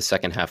where kind of the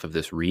second half of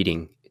this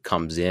reading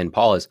comes in.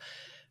 Paul has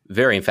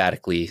very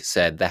emphatically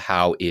said the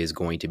how is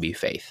going to be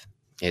faith.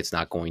 It's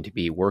not going to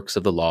be works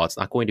of the law. It's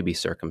not going to be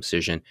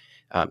circumcision.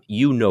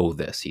 You know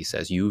this, he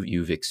says.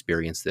 You've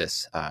experienced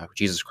this.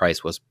 Jesus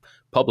Christ was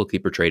publicly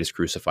portrayed as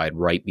crucified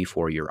right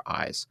before your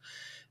eyes.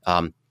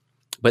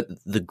 But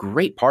the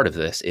great part of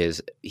this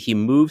is he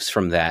moves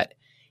from that.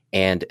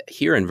 And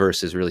here in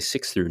verses really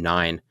 6 through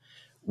 9,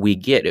 we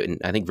get, and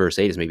I think verse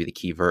 8 is maybe the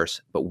key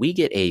verse, but we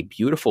get a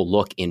beautiful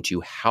look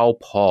into how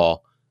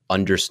Paul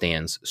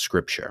understands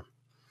Scripture.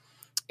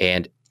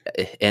 And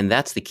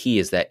that's the key,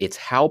 is that it's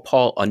how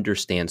Paul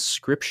understands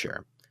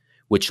Scripture,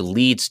 which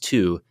leads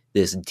to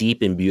this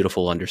deep and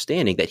beautiful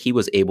understanding that he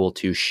was able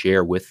to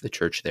share with the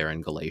church there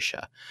in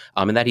Galatia,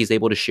 and that he's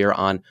able to share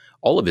on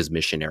all of his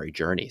missionary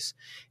journeys.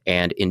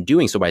 And in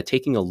doing so, by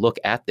taking a look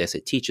at this,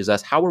 it teaches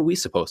us, how are we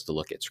supposed to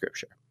look at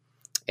Scripture?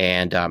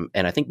 And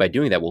I think by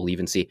doing that, we'll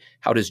even see,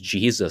 how does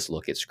Jesus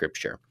look at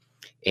Scripture?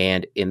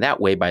 And in that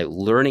way, by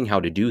learning how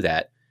to do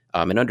that,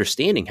 and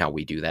understanding how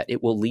we do that,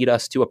 it will lead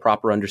us to a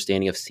proper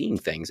understanding of seeing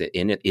things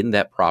in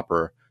that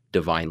proper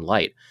divine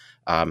light.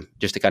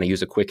 Just to kind of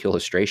use a quick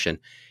illustration,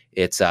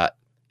 it's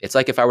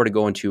like if I were to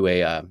go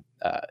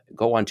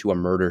onto a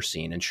murder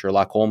scene and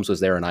Sherlock Holmes was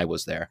there and I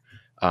was there.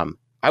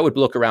 I would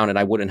look around and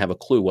I wouldn't have a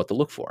clue what to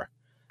look for.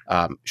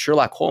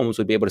 Sherlock Holmes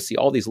would be able to see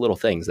all these little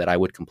things that I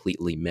would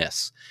completely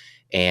miss.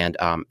 And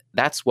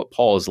that's what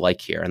Paul is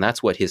like here. And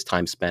that's what his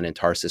time spent in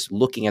Tarsus,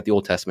 looking at the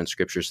Old Testament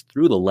scriptures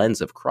through the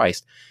lens of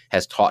Christ,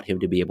 has taught him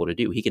to be able to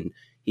do.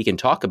 He can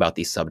talk about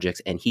these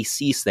subjects, and he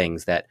sees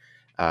things that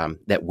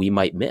we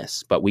might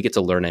miss, but we get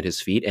to learn at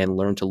his feet and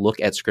learn to look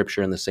at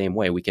Scripture in the same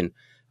way. We can,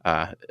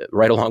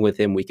 right along with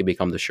him, we can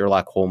become the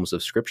Sherlock Holmes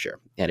of Scripture,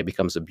 and it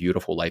becomes a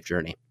beautiful life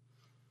journey.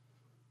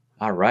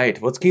 All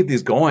right, let's keep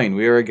these going.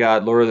 We already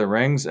got Lord of the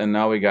Rings, and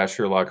now we got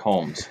Sherlock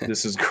Holmes.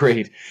 This is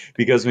great,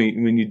 because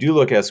when you do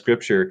look at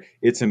Scripture,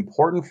 it's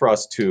important for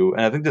us to,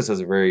 and I think this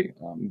is a very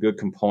good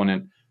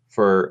component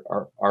for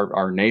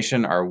our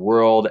nation, our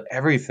world,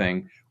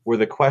 everything, where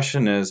the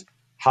question is,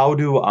 how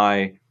do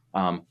I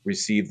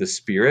receive the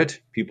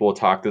Spirit? People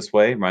talk this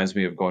way. It reminds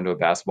me of going to a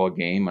basketball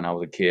game when I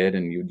was a kid,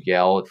 and you'd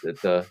yell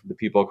at the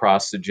people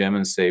across the gym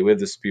and say, "We have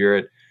the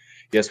Spirit."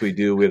 "Yes, we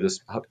do. We have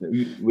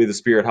the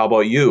Spirit. How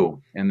about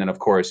you?" And then, of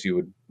course, you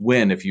would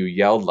win if you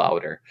yelled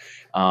louder.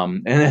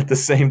 And at the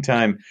same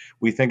time,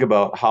 we think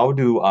about, how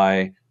do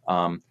I,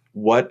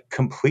 what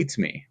completes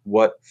me?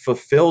 What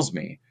fulfills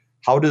me?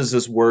 How does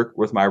this work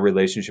with my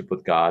relationship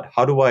with God?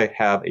 How do I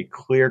have a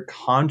clear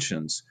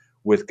conscience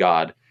with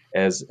God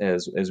as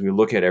we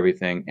look at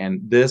everything?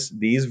 And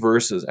these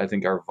verses, I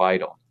think, are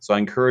vital. So I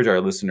encourage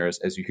our listeners,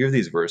 as you hear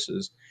these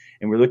verses,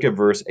 and we look at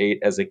verse 8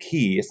 as a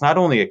key. It's not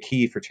only a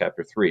key for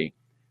chapter 3,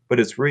 but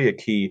it's really a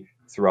key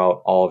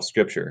throughout all of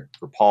Scripture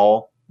for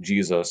Paul,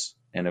 Jesus,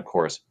 and of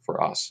course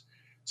for us.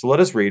 So let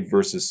us read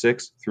verses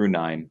 6 through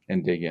 9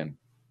 and dig in.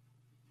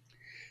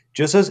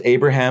 Just as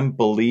Abraham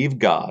believed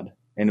God,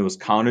 and it was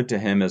counted to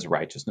him as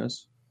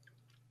righteousness,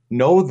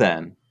 know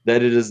then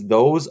that it is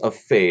those of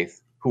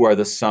faith who are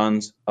the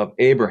sons of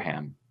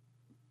Abraham.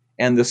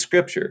 And the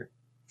Scripture,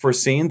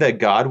 foreseeing that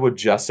God would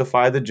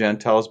justify the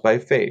Gentiles by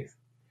faith,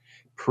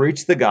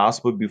 preached the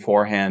gospel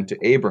beforehand to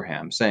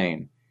Abraham,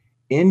 saying,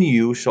 in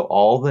you shall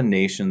all the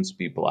nations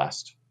be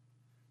blessed.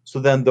 So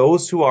then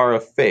those who are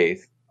of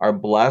faith are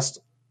blessed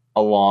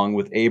along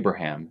with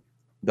Abraham,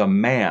 the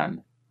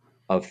man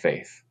of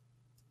faith.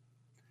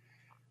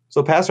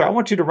 So, Pastor, I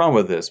want you to run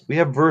with this. We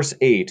have verse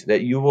 8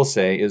 that you will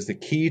say is the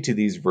key to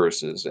these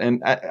verses.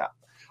 And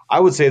I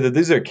would say that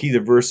these are key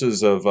to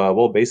verses of,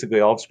 basically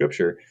all of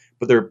Scripture.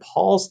 But they're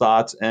Paul's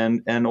thoughts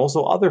and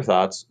also other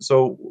thoughts.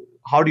 So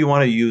how do you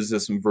want to use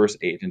this in verse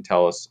 8 and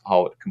tell us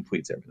how it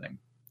completes everything?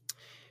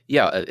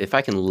 Yeah, if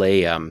I can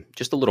lay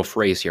just a little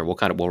phrase here,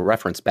 we'll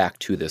reference back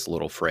to this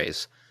little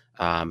phrase.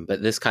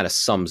 But this kind of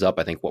sums up,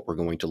 I think, what we're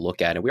going to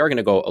look at. And we are going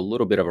to go a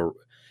little bit of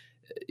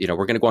we're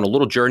going to go on a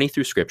little journey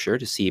through Scripture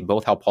to see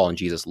both how Paul and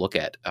Jesus look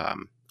at,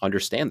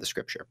 understand the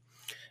Scripture.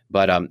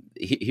 But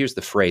here's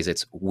the phrase.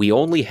 It's, we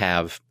only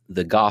have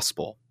the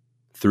gospel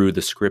through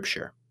the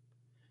Scripture,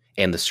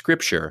 and the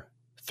Scripture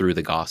through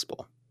the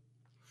gospel.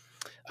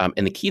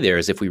 And the key there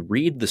is, if we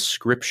read the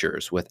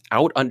Scriptures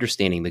without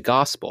understanding the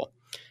gospel,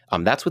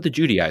 that's what the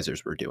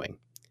Judaizers were doing,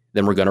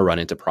 then we're going to run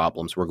into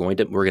problems. We're going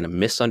to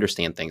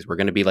misunderstand things. We're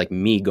going to be like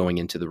me going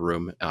into the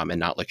room and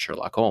not like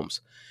Sherlock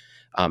Holmes.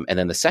 And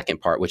then the second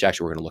part, which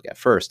actually we're going to look at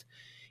first,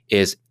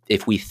 is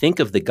if we think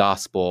of the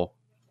gospel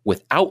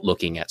without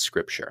looking at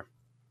Scripture.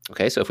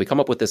 Okay, so if we come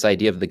up with this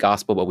idea of the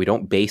gospel, but we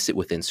don't base it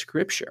within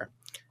Scripture,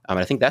 and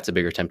I think that's a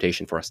bigger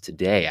temptation for us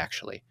today,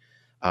 actually.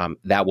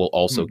 That will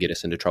also get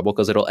us into trouble,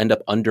 because it'll end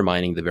up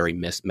undermining the very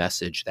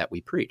message that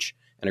we preach.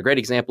 And a great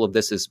example of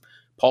this is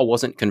Paul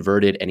wasn't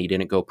converted and he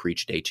didn't go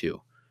preach day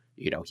 2.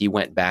 He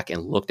went back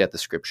and looked at the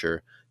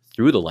Scripture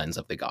through the lens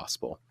of the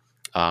gospel.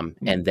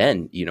 And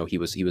then, he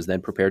was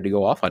then prepared to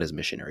go off on his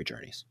missionary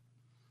journeys.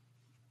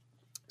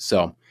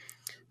 So,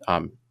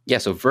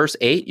 so verse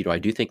 8, I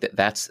do think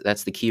that's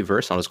the key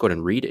verse. I'll just go ahead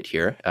and read it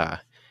here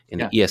in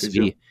the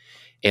ESV.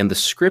 And the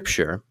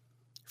Scripture,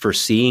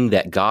 foreseeing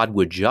that God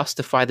would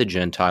justify the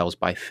Gentiles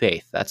by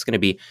faith. That's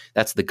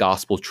the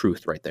gospel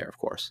truth right there, of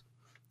course.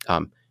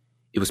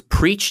 It was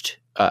preached,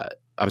 and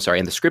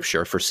the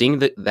Scripture, foreseeing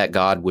that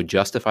God would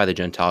justify the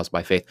Gentiles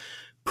by faith,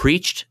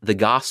 preached the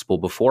gospel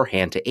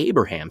beforehand to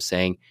Abraham,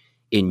 saying,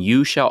 in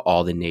you shall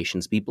all the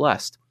nations be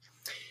blessed.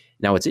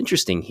 Now, what's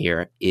interesting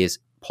here is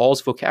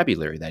Paul's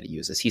vocabulary that he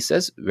uses. He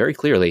says very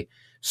clearly,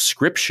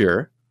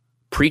 Scripture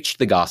preached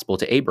the gospel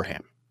to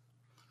Abraham.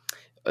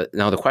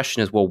 Now, the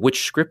question is, well,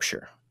 which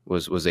Scripture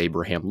was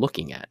Abraham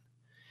looking at?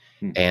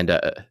 And,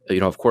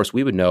 of course,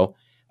 we would know,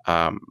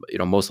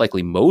 most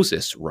likely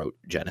Moses wrote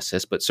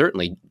Genesis, but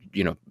certainly,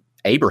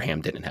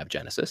 Abraham didn't have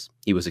Genesis.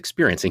 He was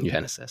experiencing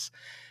Genesis.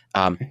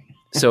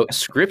 So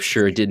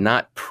Scripture did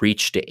not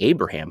preach to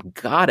Abraham.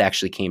 God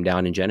actually came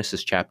down in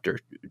Genesis chapter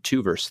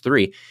 2, verse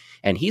 3,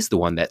 and he's the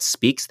one that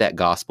speaks that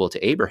gospel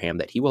to Abraham,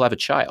 that he will have a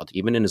child,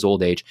 even in his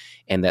old age,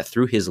 and that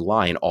through his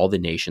line, all the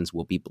nations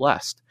will be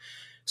blessed.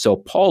 So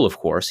Paul, of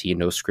course, he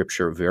knows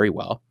Scripture very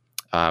well.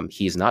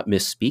 He's not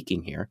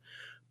misspeaking here.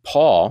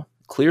 Paul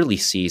clearly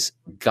sees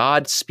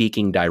God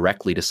speaking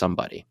directly to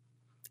somebody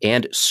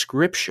and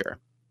Scripture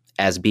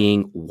as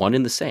being one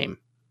and the same.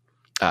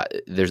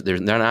 They're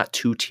not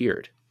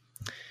two-tiered.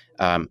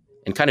 And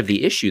kind of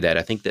the issue that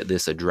I think that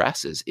this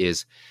addresses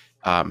is,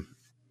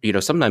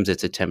 sometimes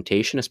it's a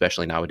temptation,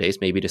 especially nowadays,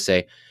 maybe to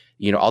say,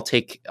 I'll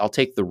take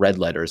the red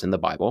letters in the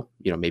Bible,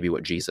 maybe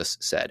what Jesus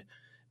said.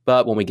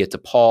 But when we get to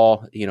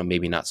Paul,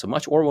 maybe not so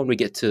much. Or when we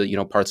get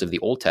to, parts of the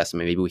Old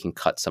Testament, maybe we can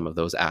cut some of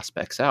those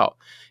aspects out.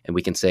 And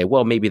we can say,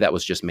 well, maybe that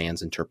was just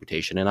man's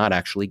interpretation and not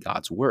actually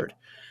God's word.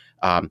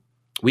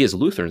 We as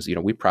Lutherans,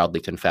 we proudly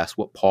confess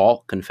what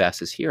Paul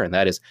confesses here. And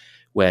that is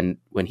when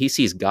he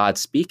sees God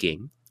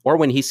speaking, or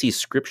when he sees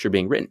Scripture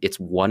being written, it's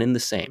one and the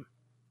same.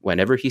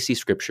 Whenever he sees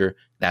Scripture,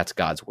 that's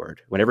God's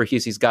word. Whenever he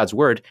sees God's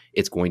word,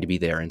 it's going to be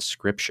there in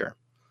Scripture.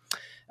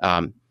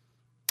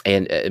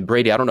 And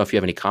Brady, I don't know if you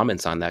have any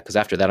comments on that, because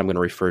after that, I'm going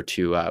to refer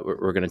to,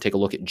 we're going to take a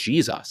look at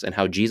Jesus and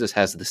how Jesus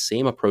has the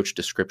same approach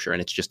to Scripture.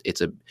 And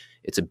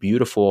it's a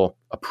beautiful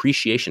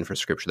appreciation for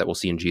Scripture that we'll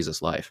see in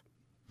Jesus' life.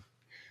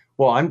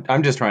 Well,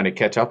 I'm just trying to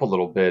catch up a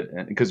little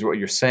bit, because what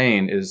you're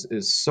saying is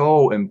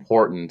so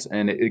important,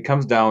 and it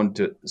comes down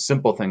to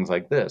simple things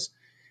like this.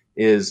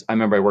 I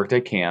remember I worked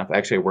at camp.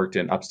 Actually, I worked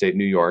in upstate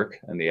New York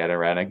in the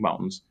Adirondack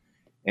Mountains,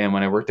 and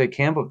when I worked at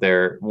camp up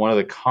there, one of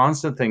the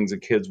constant things the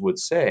kids would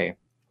say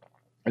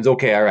is,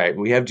 "Okay, all right,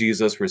 we have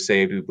Jesus, we're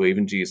saved, we believe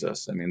in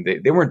Jesus." I mean,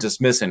 they weren't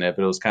dismissing it,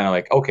 but it was kind of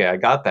like, "Okay, I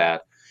got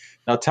that.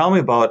 Now tell me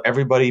about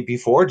everybody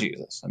before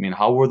Jesus. I mean,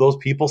 how were those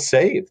people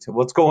saved?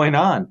 What's going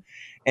on?"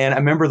 And I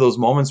remember those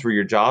moments where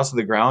your jaw's to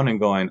the ground and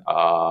going,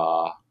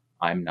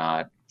 I'm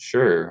not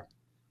sure.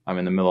 I'm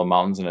in the middle of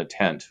mountains in a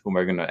tent. Who am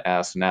I going to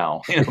ask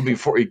now?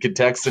 Before you could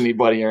text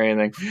anybody or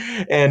anything.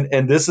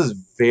 And this is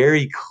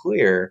very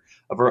clear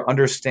of our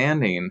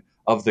understanding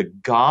of the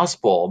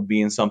gospel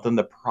being something,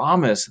 the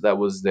promise that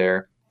was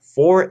there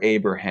for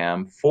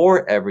Abraham,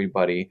 for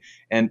everybody.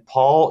 And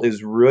Paul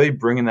is really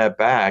bringing that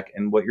back.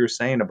 And what you're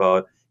saying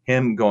about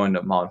him going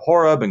to Mount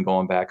Horeb and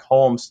going back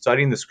home,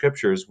 studying the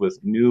scriptures with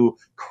new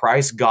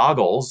Christ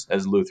goggles,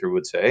 as Luther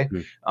would say,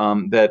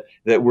 that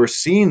we're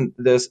seeing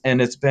this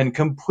and it's been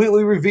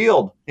completely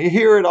revealed.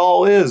 Here it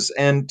all is.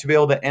 And to be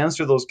able to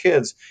answer those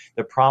kids,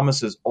 the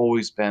promise has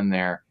always been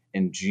there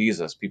in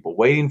Jesus. People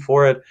waiting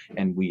for it,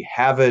 and we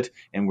have it,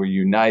 and we're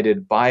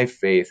united by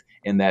faith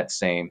in that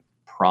same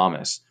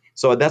promise.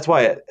 So that's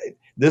why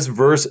this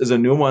verse is a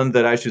new one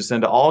that I should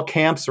send to all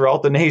camps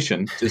throughout the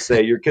nation to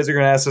say, your kids are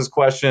going to ask this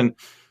question.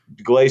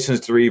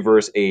 Galatians 3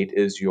 verse 8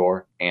 is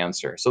your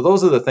answer. So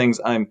those are the things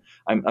I'm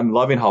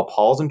loving how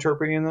Paul's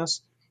interpreting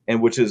this,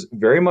 and which is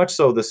very much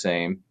so the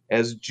same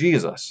as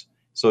Jesus.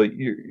 So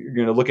you're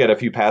going to look at a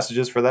few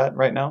passages for that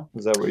right now?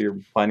 Is that what you're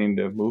planning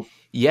to move?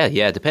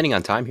 Yeah. Depending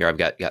on time here, I've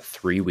got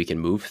 3 we can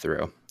move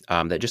through.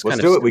 That just Let's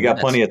kind of do it. We got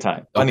plenty of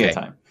time. Plenty of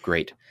time.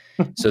 Great.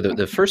 So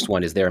the first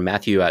one is there in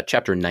Matthew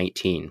chapter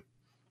 19.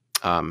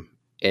 And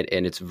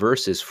it's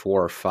verses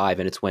 4 or 5,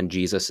 and it's when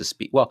Jesus is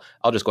speaking. Well,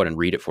 I'll just go ahead and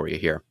read it for you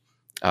here.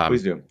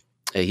 Please do.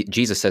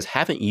 Jesus says,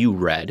 "Haven't you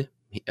read,"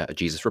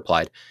 Jesus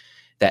replied,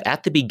 "that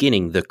at the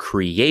beginning the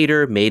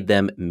Creator made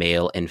them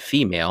male and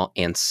female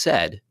and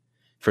said,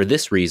 for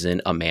this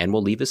reason a man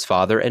will leave his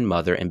father and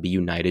mother and be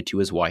united to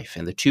his wife,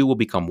 and the two will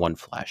become one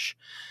flesh."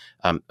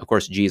 Of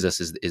course,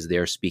 Jesus is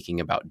there speaking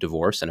about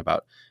divorce and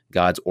about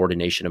God's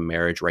ordination of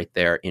marriage right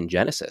there in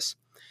Genesis.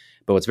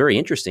 But what's very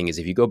interesting is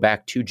if you go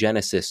back to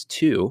Genesis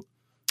 2,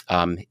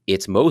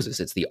 it's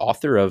Moses, it's the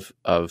author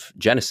of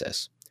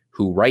Genesis,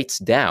 who writes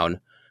down,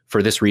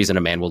 "For this reason,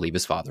 a man will leave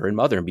his father and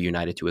mother and be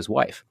united to his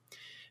wife."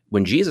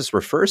 When Jesus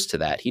refers to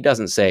that, he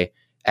doesn't say,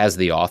 "as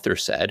the author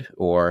said,"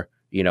 or,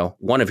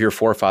 "one of your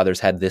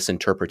forefathers had this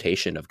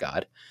interpretation of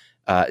God."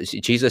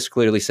 Jesus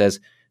clearly says,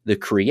 "the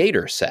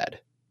Creator said,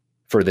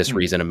 for this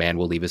reason, a man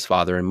will leave his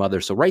father and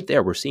mother." So right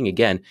there, we're seeing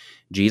again,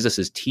 Jesus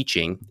is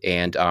teaching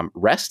and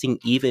resting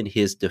even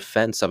his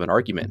defense of an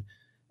argument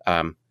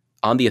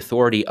on the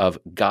authority of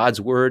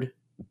God's word,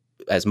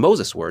 as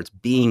Moses' words,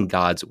 being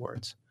God's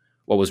words.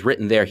 What was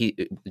written there,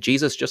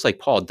 Jesus, just like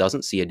Paul,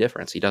 doesn't see a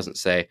difference. He doesn't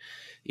say,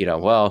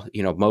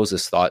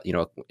 Moses thought,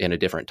 in a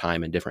different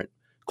time and different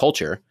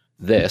culture,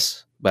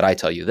 this, but I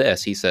tell you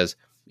this. He says,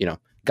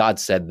 God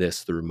said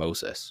this through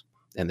Moses,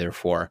 and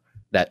therefore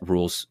that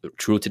rules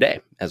true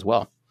today as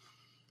well.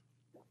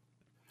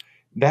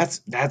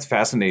 That's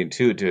fascinating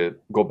too, to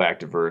go back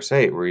to verse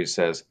 8 where he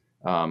says,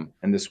 and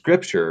the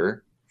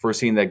scripture,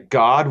 foreseeing that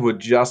God would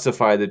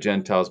justify the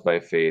Gentiles by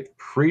faith,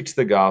 preach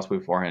the gospel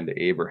beforehand to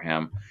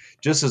Abraham,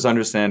 just as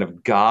understand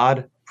of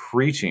God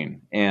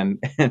preaching,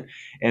 and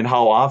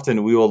how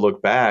often we will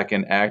look back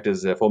and act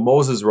as if, well,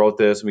 Moses wrote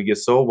this, and we get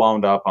so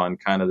wound up on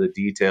kind of the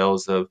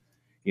details of,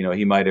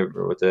 he might have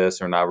wrote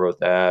this or not wrote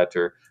that,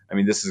 or,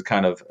 this is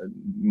kind of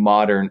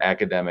modern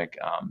academic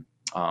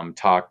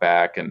talk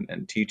back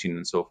and teaching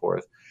and so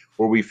forth,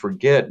 where we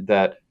forget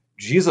that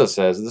Jesus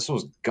says this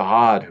was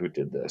God who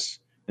did this,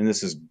 and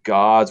this is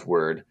God's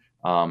word,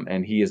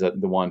 and he is the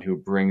one who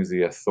brings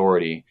the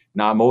authority,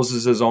 not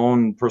Moses'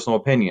 own personal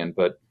opinion,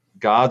 but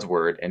God's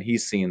word, and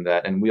he's seen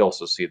that, and we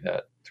also see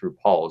that through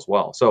Paul as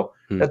well. So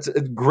that's a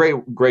great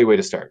way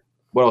to start.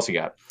 What else you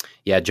got?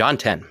 Yeah, John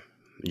 10.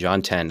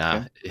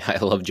 I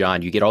love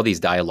John. You get all these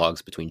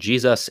dialogues between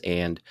Jesus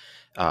and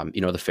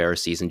the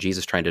Pharisees, and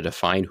Jesus trying to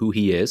define who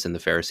he is, and the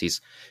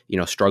Pharisees,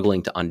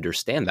 struggling to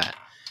understand that.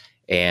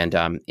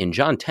 And in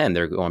John 10,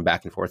 they're going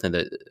back and forth, and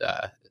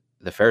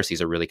the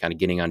Pharisees are really kind of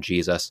getting on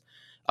Jesus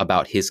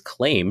about his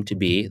claim to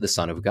be the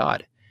Son of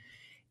God.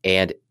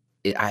 And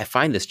I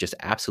find this just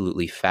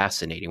absolutely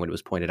fascinating when it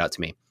was pointed out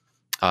to me.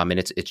 And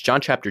it's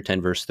John chapter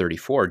 10, verse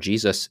 34.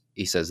 Jesus,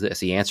 he says this,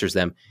 he answers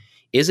them,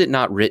 "Is it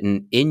not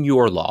written in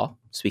your law,"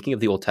 speaking of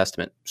the Old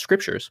Testament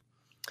scriptures,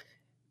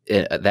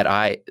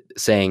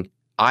 saying,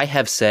 "I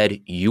have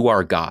said you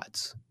are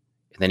gods."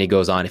 And then he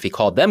goes on, "If he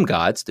called them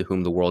gods, to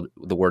whom the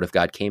word of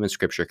God came in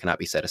scripture cannot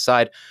be set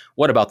aside,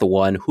 what about the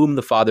one whom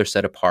the Father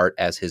set apart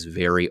as his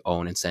very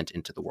own and sent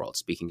into the world?"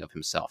 Speaking of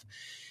himself.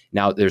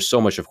 Now, there's so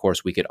much, of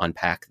course, we could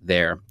unpack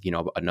there,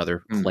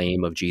 another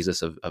claim of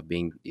Jesus of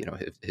being,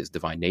 his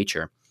divine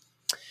nature.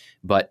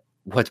 But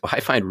what I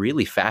find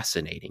really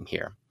fascinating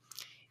here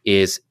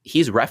is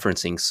he's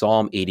referencing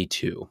Psalm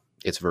 82.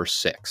 It's verse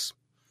 6.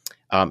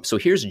 So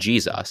here's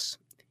Jesus,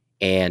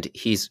 and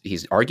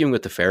he's arguing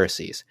with the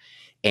Pharisees,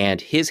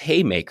 and his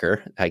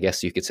haymaker, I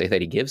guess you could say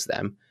that he gives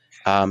them,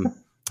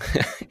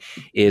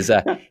 is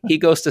he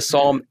goes to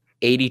Psalm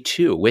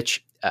 82,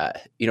 which,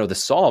 the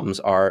Psalms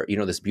are,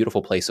 this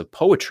beautiful place of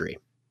poetry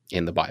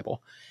in the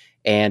Bible.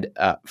 And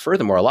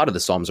furthermore, a lot of the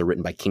Psalms are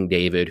written by King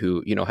David,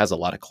 who, has a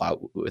lot of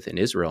clout within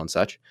Israel and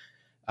such.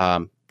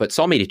 But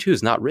Psalm 82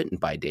 is not written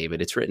by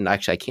David. It's written,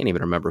 actually, I can't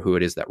even remember who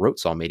it is that wrote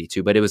Psalm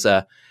 82, but it was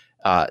not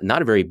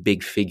a very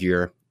big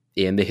figure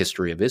in the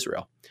history of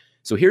Israel.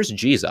 So here's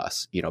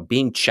Jesus,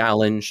 being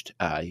challenged.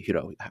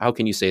 How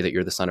can you say that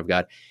you're the Son of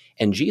God?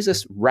 And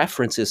Jesus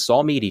references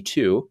Psalm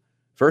 82,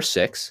 verse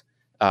 6,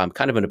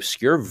 kind of an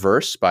obscure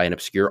verse by an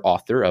obscure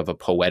author of a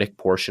poetic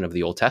portion of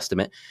the Old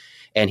Testament.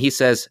 And he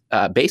says,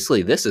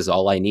 basically, this is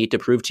all I need to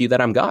prove to you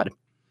that I'm God.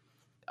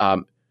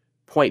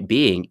 Point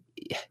being,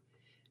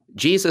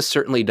 Jesus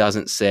certainly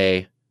doesn't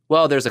say,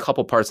 well, there's a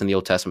couple parts in the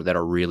Old Testament that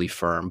are really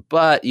firm,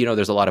 but,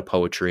 there's a lot of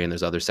poetry and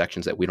there's other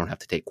sections that we don't have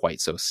to take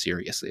quite so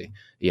seriously.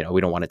 We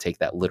don't want to take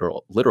that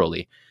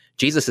literally.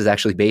 Jesus is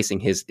actually basing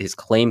his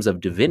claims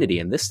of divinity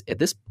at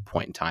this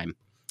point in time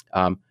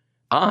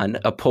on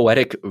a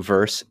poetic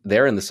verse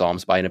there in the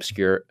Psalms by an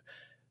obscure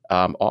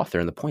author.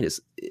 And the point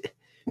is,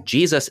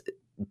 Jesus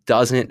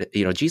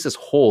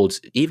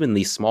holds even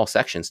these small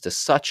sections to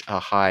such a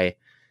high,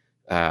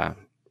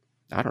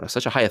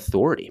 such a high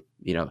authority.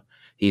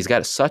 He's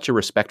got such a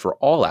respect for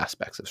all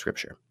aspects of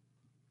Scripture.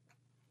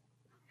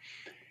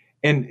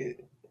 And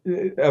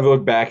I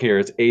look back here,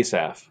 it's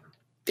Asaph.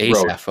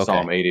 Wrote Okay.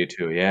 Psalm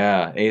 82.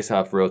 Yeah,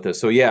 Asaph wrote this.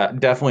 So yeah,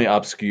 definitely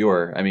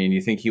obscure. I mean,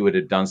 you think he would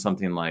have done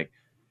something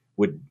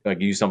would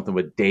use something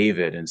with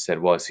David and said,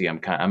 well, see, I'm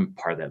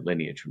part of that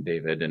lineage from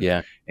David,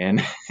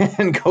 and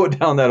go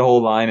down that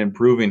whole line and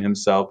proving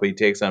himself. But he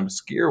takes an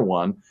obscure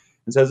one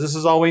and says, this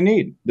is all we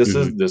need. This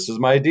is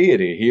my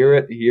deity. Here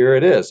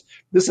it is.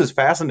 This is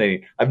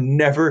fascinating. I've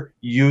never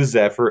used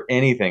that for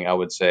anything, I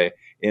would say,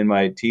 in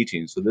my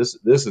teaching. So this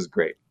is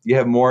great. Do you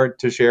have more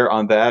to share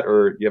on that,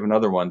 or you have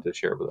another one to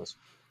share with us?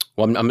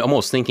 Well, I'm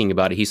almost thinking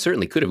about it. He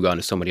certainly could have gone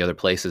to so many other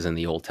places in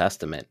the Old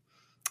Testament.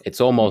 It's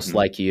almost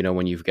like,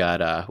 when you've got,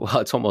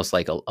 it's almost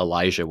like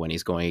Elijah when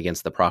he's going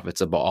against the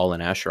prophets of Baal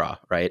and Asherah,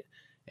 right?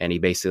 And he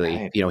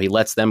basically, he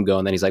lets them go,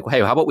 and then he's like, well,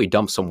 hey, how about we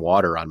dump some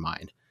water on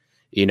mine?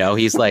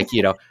 He's like,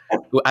 we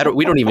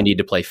don't even need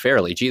to play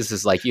fairly. Jesus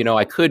is like,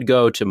 I could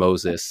go to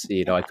Moses,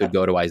 I could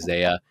go to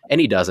Isaiah, and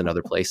he does in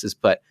other places,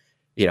 but,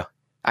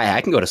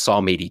 I can go to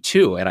Psalm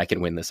 82 and I can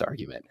win this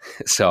argument.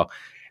 So,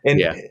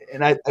 and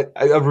I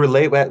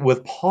relate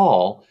with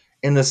Paul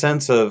in the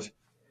sense of,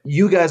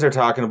 you guys are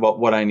talking about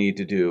what I need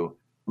to do.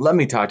 Let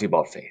me talk to you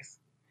about faith.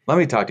 Let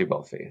me talk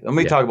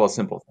about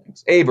simple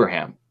things.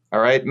 Abraham, all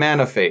right, man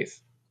of faith.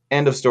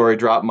 End of story.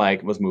 Drop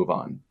mic. Let's move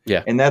on.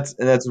 Yeah, and that's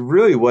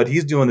really what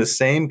he's doing. The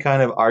same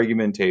kind of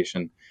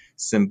argumentation.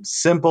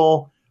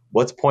 Simple.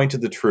 Let's point to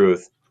the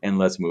truth and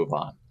let's move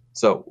on.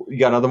 So you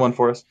got another one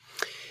for us?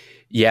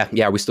 Yeah.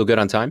 Are we still good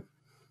on time?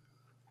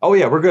 Oh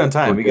yeah, we're good on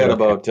time. We got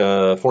about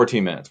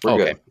 14 minutes. We're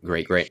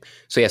good. Great.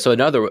 So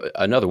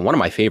another one of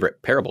my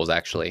favorite parables,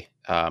 actually.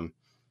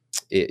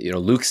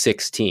 Luke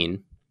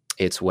 16.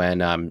 It's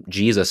when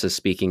Jesus is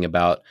speaking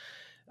about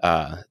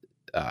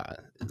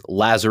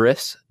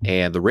Lazarus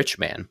and the rich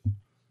man,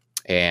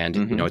 and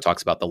it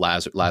talks about the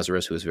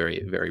Lazarus who is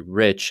very, very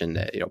rich,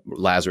 and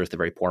Lazarus the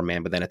very poor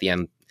man. But then at the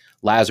end,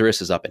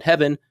 Lazarus is up in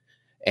heaven,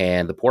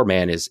 and the poor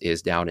man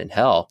is down in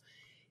hell,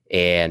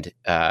 and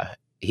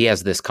he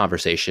has this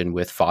conversation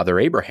with Father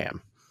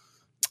Abraham,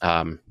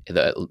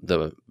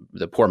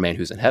 the poor man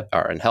who's in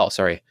hell.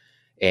 Sorry,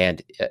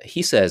 and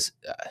he says,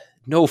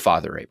 "No,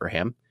 Father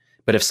Abraham,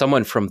 but if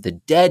someone from the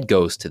dead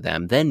goes to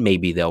them, then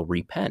maybe they'll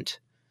repent."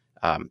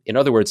 In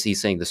other words, he's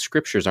saying the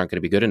Scriptures aren't going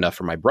to be good enough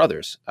for my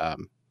brothers,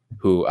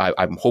 who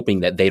I'm hoping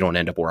that they don't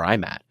end up where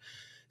I'm at.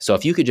 So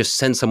if you could just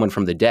send someone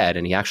from the dead,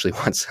 and he actually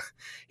wants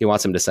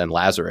him to send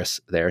Lazarus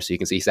there, so you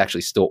can see he's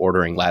actually still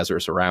ordering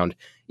Lazarus around,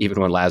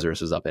 even when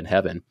Lazarus is up in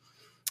heaven.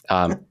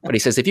 But he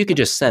says, if you could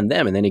just send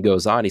them, and then he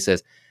goes on, he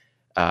says,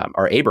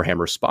 or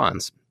Abraham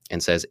responds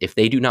and says, if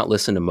they do not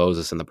listen to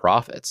Moses and the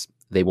prophets,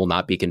 they will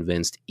not be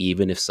convinced,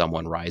 even if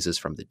someone rises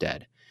from the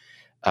dead.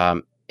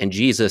 And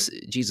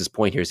Jesus'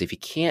 point here is, if you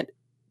can't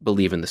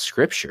believe in the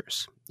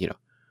Scriptures,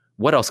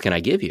 what else can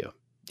I give you?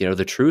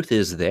 The truth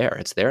is there.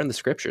 It's there in the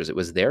Scriptures. It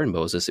was there in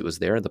Moses. It was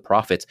there in the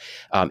prophets.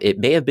 It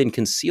may have been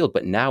concealed,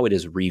 but now it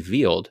is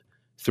revealed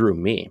through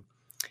me.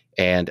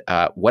 And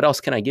what else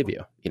can I give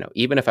you?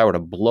 Even if I were to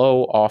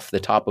blow off the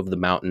top of the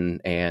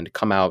mountain and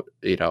come out,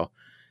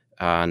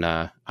 on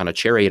a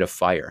chariot of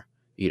fire,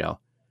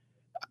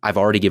 I've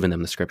already given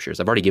them the Scriptures.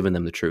 I've already given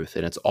them the truth,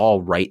 and it's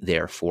all right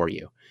there for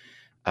you.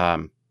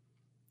 And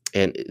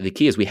the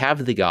key is, we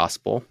have the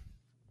gospel.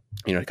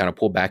 To kind of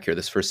pull back here,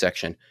 this first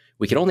section,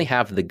 we can only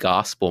have the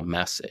gospel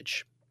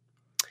message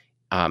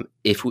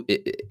if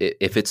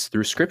it's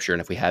through Scripture,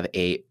 and if we have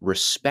a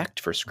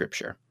respect for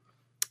Scripture.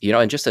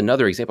 And just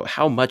another example of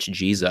how much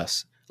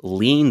Jesus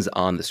leans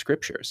on the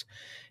Scriptures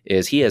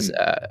is he has.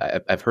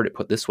 I've heard it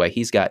put this way: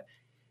 he's got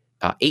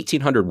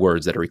 1,800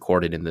 words that are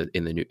recorded in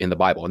the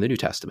Bible, in the New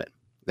Testament,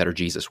 that are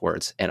Jesus'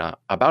 words, and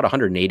about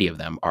 180 of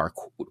them are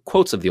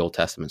quotes of the Old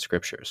Testament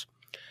Scriptures.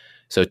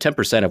 So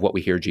 10% of what we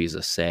hear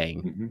Jesus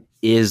saying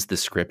is the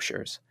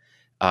Scriptures.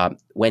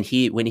 When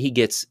he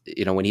gets,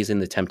 when he's in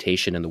the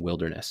temptation in the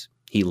wilderness,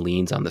 he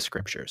leans on the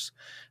Scriptures.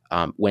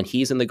 When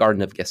he's in the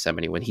Garden of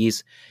Gethsemane, when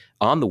he's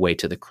on the way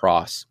to the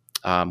cross,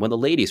 when the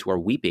ladies who are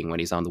weeping when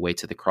he's on the way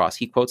to the cross,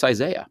 he quotes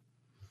Isaiah.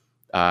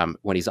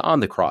 when he's on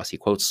the cross, he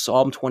quotes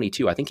Psalm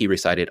 22. I think he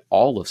recited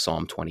all of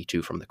Psalm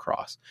 22 from the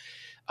cross.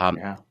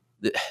 Yeah.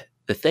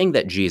 The thing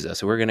that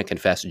Jesus, we're going to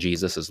confess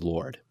Jesus as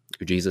Lord,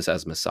 or Jesus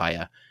as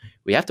Messiah.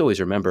 We have to always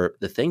remember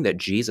the thing that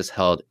Jesus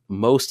held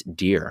most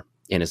dear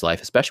in his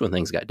life, especially when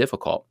things got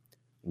difficult,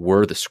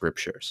 were the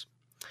scriptures.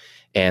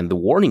 And the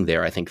warning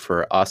there, I think,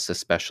 for us,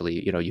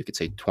 especially, you could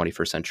say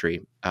 21st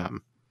century,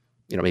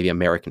 maybe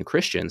American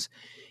Christians,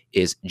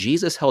 is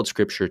Jesus held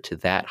scripture to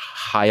that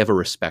high of a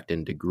respect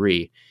and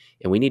degree.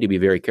 And we need to be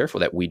very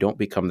careful that we don't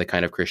become the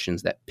kind of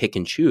Christians that pick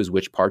and choose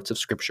which parts of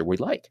scripture we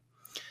like.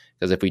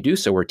 Because if we do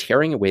so, we're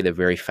tearing away the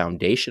very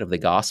foundation of the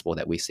gospel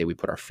that we say we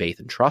put our faith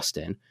and trust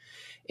in.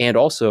 And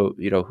also,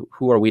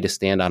 who are we to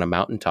stand on a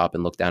mountaintop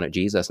and look down at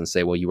Jesus and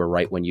say, well, you were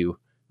right when you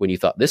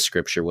thought this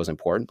scripture was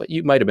important, but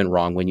you might have been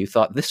wrong when you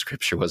thought this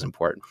scripture was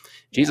important.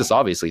 Jesus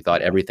obviously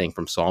thought everything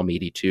from Psalm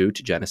 82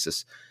 to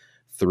Genesis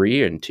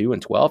 3 and 2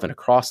 and 12 and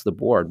across the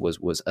board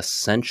was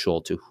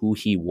essential to who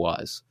he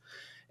was.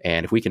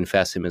 And if we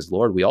confess him as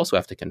Lord, we also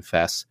have to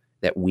confess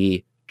that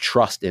we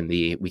trust in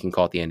we can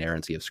call it the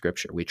inerrancy of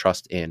scripture. We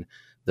trust in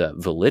the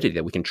validity,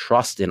 that we can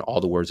trust in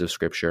all the words of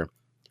scripture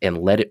and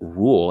let it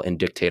rule and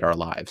dictate our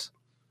lives.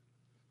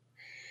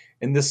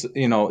 And this,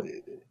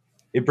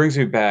 it brings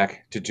me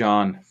back to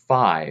John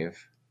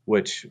 5,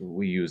 which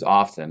we use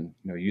often.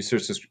 You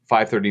search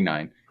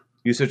 5:39.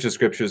 You search the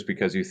scriptures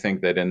because you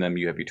think that in them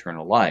you have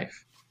eternal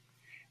life,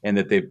 and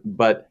that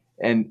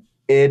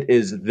it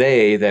is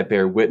they that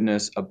bear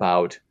witness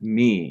about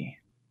me.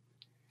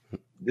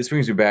 This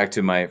brings me back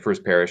to my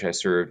first parish I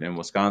served in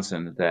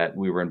Wisconsin, that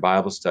we were in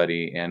Bible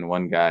study, and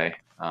one guy,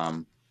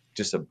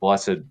 just a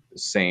blessed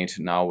saint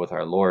now with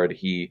our Lord,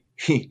 he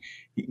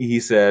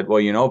said,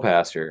 well,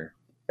 Pastor,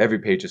 every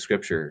page of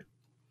scripture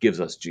gives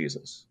us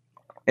Jesus.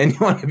 And you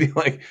want to be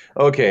like,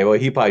 okay, well,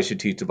 he probably should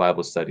teach the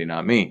Bible study,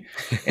 not me.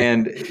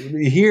 And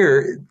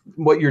here,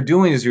 what you're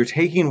doing is you're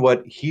taking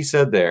what he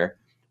said there,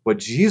 what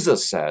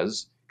Jesus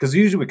says, because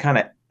usually we kind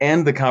of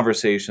end the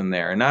conversation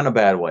there, and not in a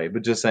bad way,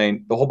 but just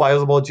saying the whole Bible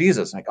is about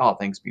Jesus. Like, oh,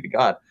 thanks be to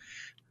God.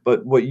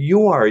 But what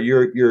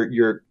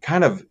you're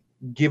kind of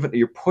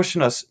you're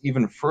pushing us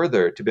even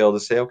further to be able to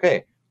say,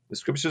 okay, the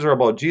scriptures are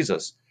about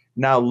Jesus.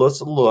 Now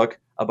let's look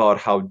about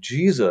how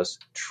Jesus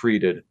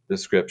treated the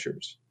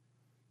scriptures.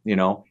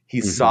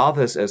 He saw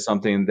this as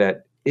something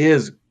that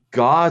is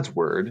God's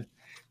word,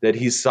 that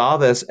he saw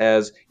this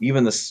as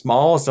even the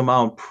smallest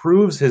amount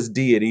proves his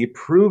deity,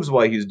 proves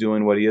why he's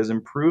doing what he is,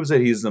 and proves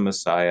that he's the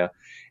Messiah.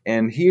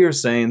 And here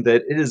saying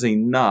that it is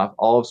enough,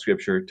 all of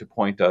scripture, to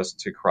point us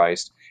to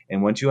Christ.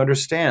 And once you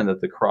understand that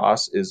the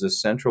cross is the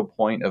central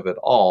point of it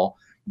all,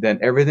 then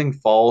everything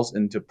falls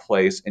into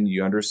place and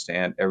you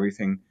understand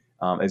everything,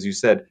 as you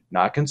said,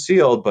 not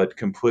concealed, but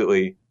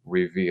completely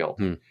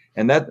revealed.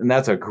 And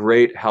that's a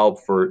great help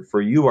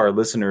for you, our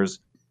listeners,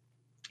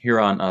 here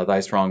on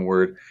Thy Strong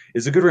Word.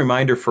 Is a good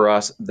reminder for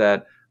us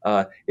that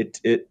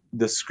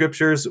the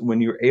scriptures,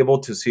 when you're able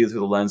to see it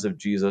through the lens of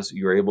Jesus,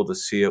 you're able to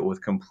see it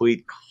with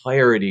complete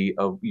clarity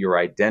of your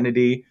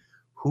identity,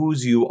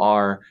 whose you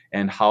are,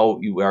 and how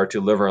you are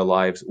to live our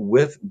lives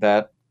with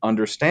that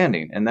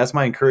understanding. And that's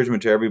my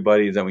encouragement to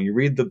everybody, is that when you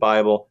read the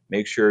Bible,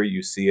 make sure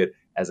you see it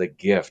as a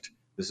gift.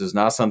 This is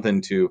not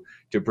something to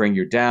bring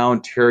you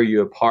down, tear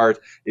you apart.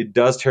 It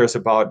does tear us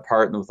apart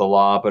with the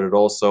law, but it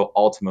also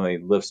ultimately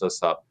lifts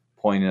us up,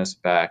 pointing us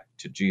back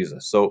to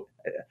Jesus. So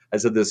I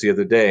said this the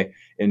other day,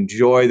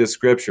 enjoy the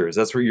scriptures.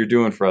 That's what you're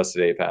doing for us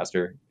today,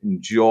 Pastor.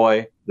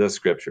 Enjoy the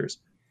scriptures.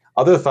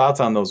 Other thoughts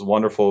on those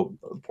wonderful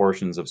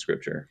portions of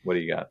scripture? What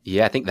do you got?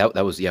 Yeah, I think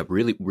that was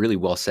really, really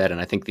well said.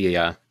 And I think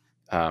the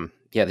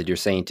dear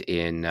saint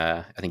in,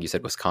 I think you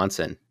said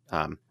Wisconsin,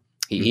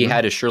 he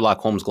had his Sherlock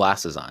Holmes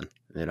glasses on.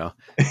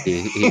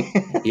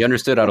 He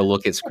understood how to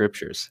look at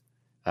scriptures.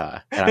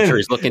 And I'm sure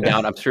he's looking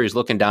down. I'm sure he's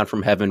looking down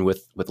from heaven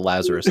with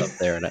Lazarus up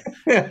there, and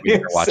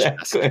watching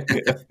us.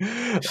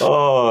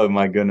 Oh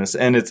my goodness!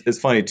 And it's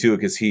funny too,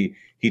 because he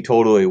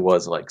totally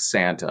was like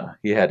Santa.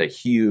 He had a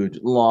huge,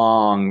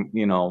 long,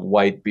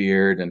 white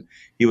beard, and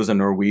he was a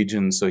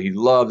Norwegian, so he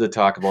loved to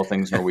talk about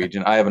things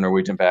Norwegian. I have a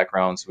Norwegian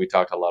background, so we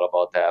talked a lot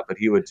about that. But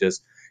he would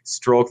just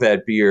stroke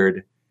that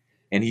beard,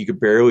 and he could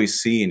barely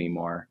see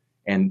anymore,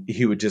 and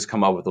he would just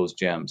come up with those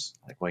gems,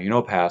 like,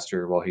 well,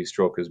 Pastor, while he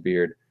stroked his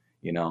beard.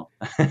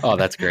 Oh,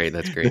 that's great.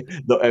 That's great.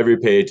 Every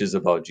page is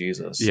about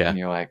Jesus. Yeah. And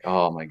you're like,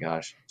 oh my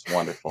gosh, it's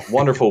wonderful.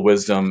 Wonderful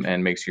wisdom,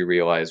 and makes you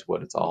realize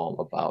what it's all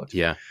about.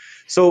 Yeah.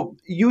 So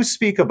you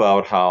speak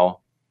about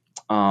how,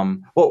 a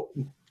lot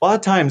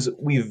of times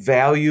we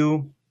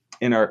value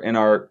in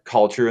our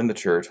culture in the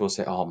church, we'll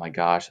say, oh my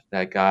gosh,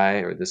 that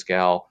guy or this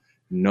gal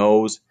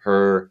knows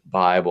her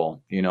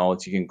Bible. You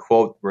can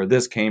quote where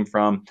this came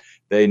from.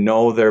 They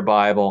know their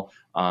Bible.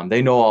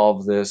 They know all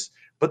of this.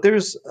 But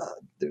there's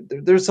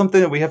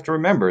something that we have to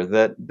remember,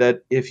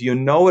 that if you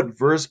know it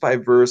verse by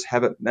verse,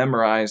 have it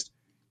memorized,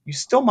 you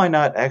still might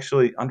not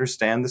actually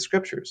understand the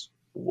scriptures.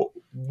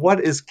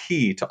 What is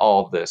key to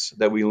all of this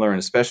that we learn,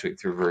 especially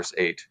through verse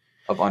 8,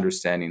 of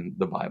understanding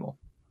the Bible?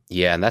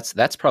 Yeah, and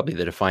that's probably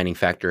the defining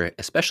factor,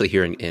 especially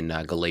here in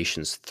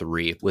Galatians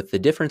 3, with the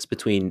difference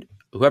between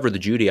whoever the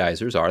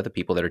Judaizers are, the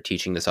people that are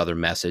teaching this other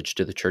message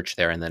to the church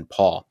there, and then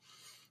Paul.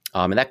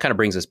 And that kind of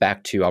brings us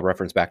back to, I'll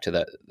reference back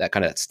to that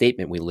kind of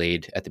statement we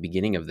laid at the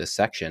beginning of this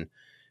section.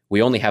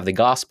 We only have the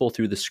gospel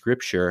through the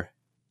scripture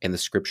and the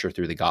scripture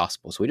through the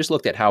gospel. So we just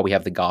looked at how we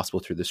have the gospel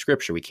through the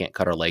scripture. We can't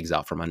cut our legs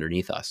out from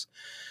underneath us.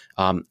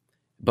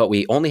 But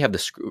we only have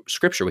the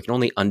scripture. We can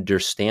only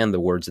understand the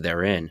words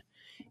therein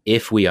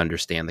if we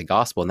understand the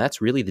gospel. And that's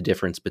really the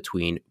difference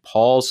between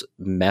Paul's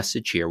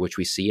message here, which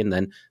we see, and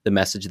then the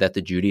message that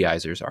the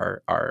Judaizers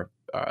are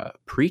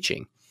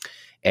preaching.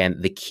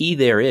 And the key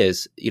there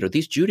is,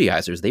 these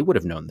Judaizers, they would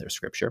have known their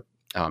scripture.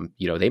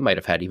 They might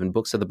have had even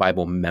books of the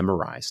Bible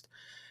memorized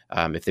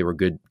if they were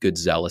good,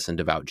 zealous, and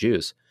devout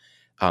Jews.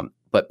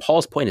 But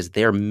Paul's point is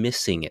they're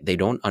missing it. They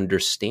don't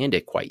understand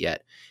it quite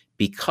yet,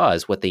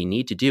 because what they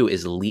need to do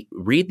is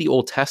read the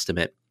Old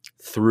Testament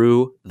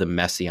through the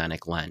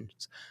messianic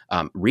lens.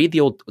 Read the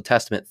Old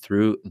Testament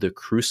through the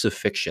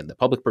crucifixion, the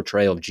public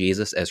portrayal of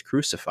Jesus as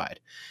crucified.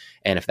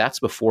 And if that's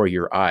before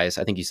your eyes,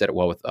 I think you said it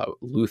well with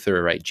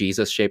Luther, right?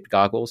 Jesus-shaped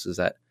goggles. Is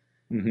that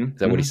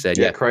what he said?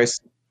 Yeah,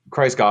 Christ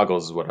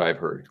goggles is what I've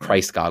heard.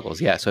 Christ goggles,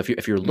 yeah. So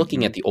if you're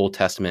looking at the Old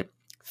Testament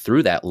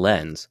through that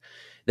lens,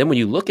 then when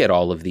you look at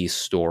all of these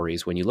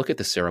stories, when you look at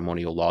the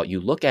ceremonial law, you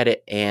look at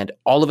it and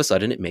all of a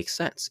sudden it makes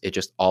sense. It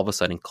just all of a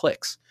sudden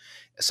clicks.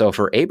 So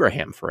for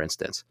Abraham, for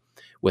instance,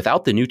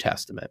 without the New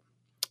Testament,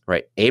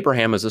 right?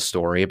 Abraham is a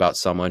story about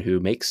someone who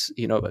makes,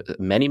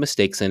 many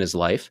mistakes in his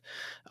life,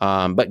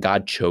 but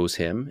God chose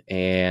him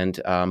and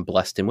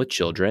blessed him with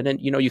children. And,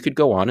 you could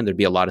go on and there'd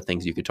be a lot of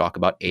things you could talk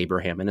about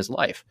Abraham and his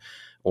life,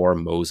 or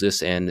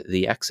Moses and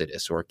the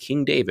Exodus, or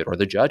King David, or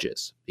the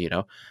Judges,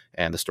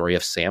 and the story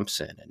of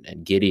Samson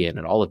and Gideon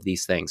and all of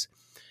these things.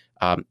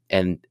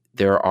 And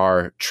there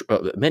are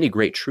many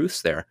great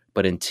truths there.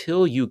 But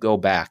until you go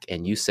back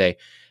and you say,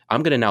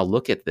 I'm going to now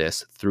look at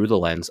this through the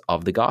lens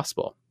of the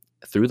gospel,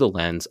 through the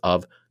lens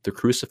of the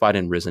crucified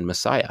and risen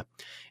Messiah.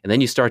 And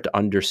then you start to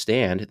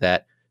understand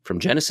that from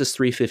Genesis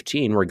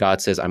 3:15, where God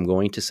says, I'm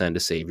going to send a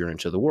Savior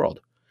into the world.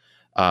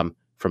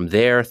 From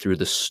there, through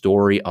the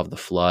story of the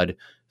flood,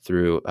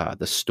 through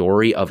the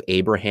story of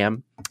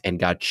Abraham and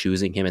God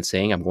choosing him and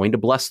saying, I'm going to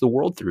bless the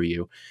world through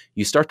you,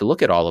 you start to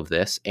look at all of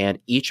this, and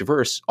each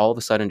verse all of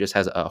a sudden just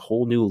has a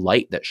whole new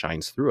light that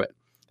shines through it.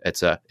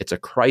 It's a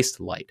Christ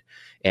light.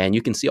 And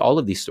you can see all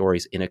of these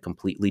stories in a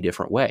completely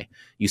different way.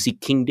 You see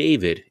King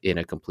David in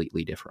a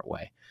completely different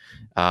way.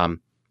 And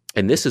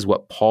this is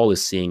what Paul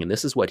is seeing, and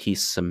this is what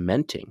he's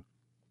cementing.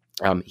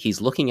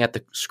 He's looking at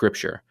the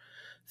scripture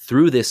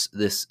through this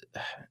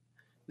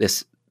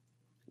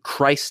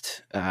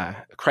Christ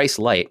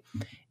light,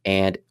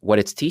 and what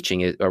it's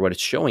teaching is, or what it's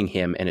showing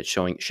him, and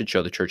should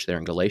show the church there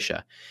in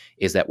Galatia,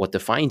 is that what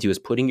defines you is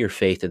putting your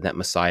faith in that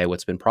Messiah,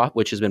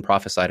 which has been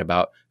prophesied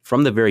about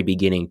from the very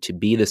beginning to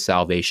be the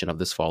salvation of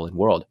this fallen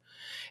world.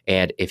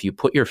 And if you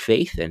put your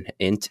faith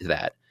into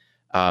that,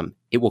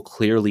 it will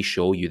clearly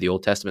show you the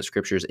Old Testament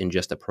scriptures in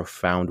just a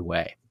profound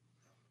way.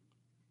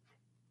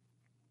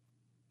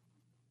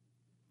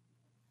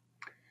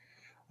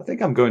 I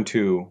think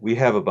we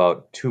have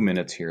about 2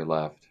 minutes here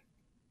left.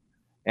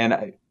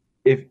 And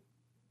let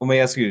me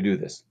ask you to do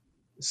this.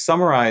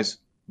 Summarize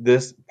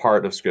this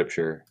part of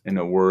scripture in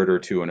a word or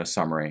two in a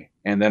summary,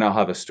 and then I'll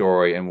have a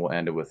story and we'll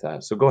end it with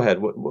that. So go ahead.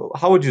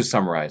 How would you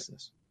summarize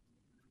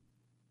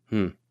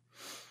this?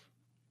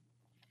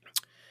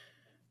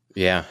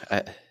 Yeah.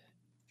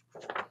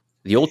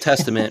 The Old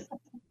Testament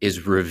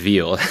is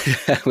revealed.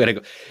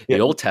 The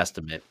Old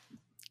Testament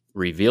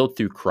revealed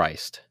through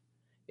Christ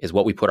is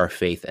what we put our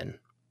faith in.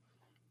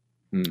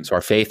 So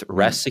our faith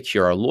rests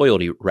secure, our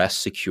loyalty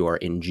rests secure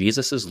in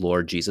Jesus as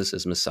Lord, Jesus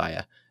as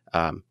Messiah.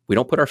 We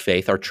don't put our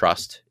faith, our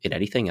trust in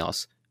anything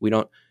else. We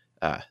don't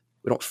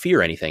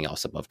fear anything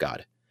else above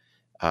God.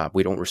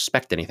 We don't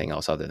respect anything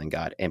else other than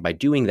God. And by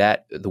doing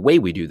that, the way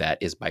we do that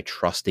is by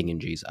trusting in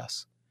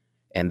Jesus.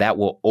 And that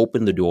will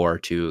open the door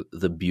to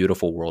the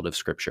beautiful world of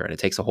Scripture. And it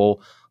takes a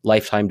whole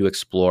lifetime to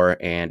explore,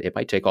 and it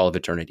might take all of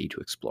eternity to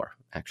explore,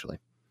 actually.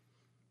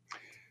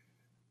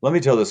 Let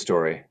me tell this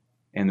story,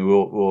 and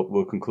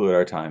we'll conclude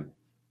our time.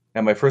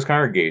 At my first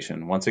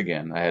congregation, once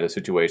again, I had a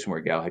situation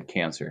where a gal had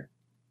cancer,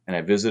 and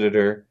I visited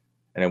her,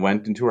 and I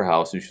went into her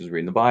house, and she was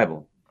reading the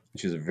Bible.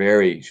 She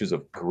was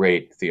a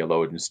great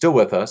theologian, still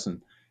with us,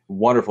 and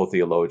wonderful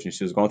theologian.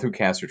 She was going through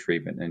cancer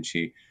treatment, and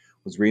she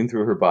was reading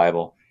through her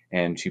Bible,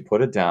 and she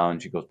put it down.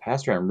 She goes,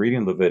 "Pastor, I'm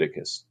reading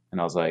Leviticus."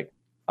 And I was like,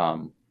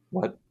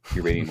 what?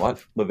 You're reading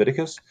what?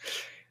 Leviticus?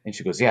 And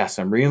she goes, "Yes,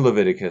 I'm reading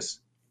Leviticus."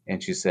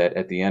 And she said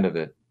at the end of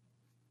it,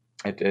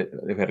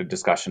 they've had a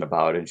discussion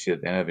about it, and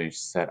at the end of it, she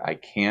said, "I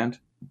can't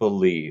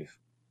believe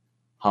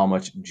how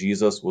much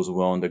Jesus was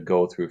willing to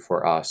go through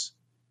for us,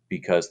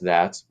 because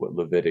that's what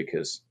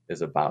Leviticus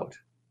is about."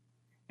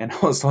 And I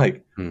was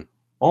like,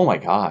 oh my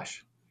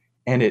gosh.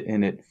 And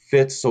it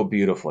fits so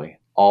beautifully.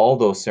 All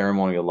those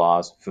ceremonial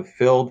laws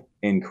fulfilled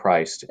in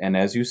Christ. And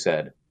as you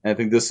said, and I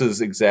think this is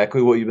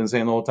exactly what you've been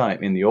saying the whole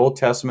time. In the Old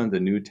Testament, the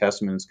New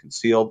Testament is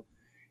concealed.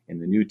 In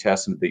the New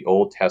Testament, the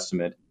Old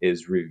Testament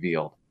is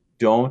revealed.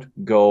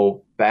 Don't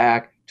go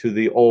back to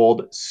the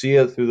old, see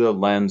it through the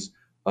lens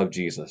of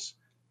Jesus.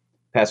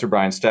 Pastor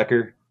Brian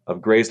Stecker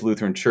of Grace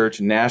Lutheran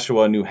Church,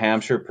 Nashua, New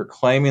Hampshire,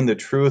 proclaiming the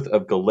truth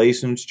of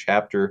Galatians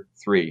chapter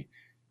 3.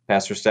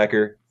 Pastor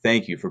Stecker,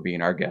 thank you for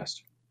being our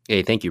guest.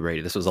 Hey, thank you,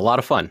 Brady. This was a lot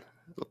of fun.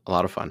 A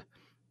lot of fun.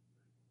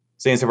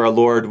 Saints of our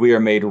Lord, we are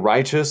made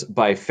righteous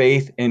by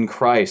faith in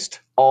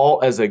Christ,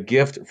 all as a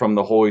gift from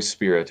the Holy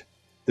Spirit.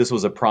 This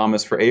was a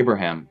promise for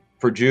Abraham,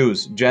 for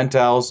Jews,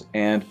 Gentiles,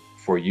 and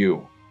for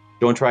you.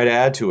 Don't try to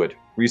add to it.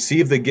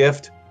 Receive the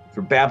gift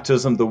through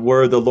baptism, the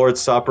Word, the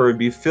Lord's Supper, and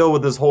be filled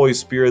with His Holy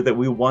Spirit, that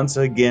we once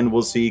again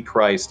will see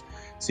Christ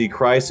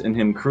in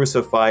Him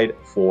crucified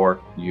for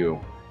you.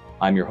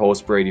 I'm your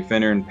host, Brady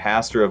Finnern,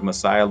 pastor of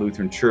Messiah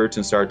Lutheran Church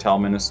in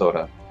Sartell,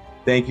 Minnesota.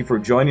 Thank you for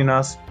joining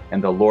us,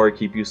 and the Lord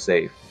keep you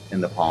safe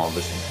in the palm of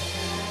His hand.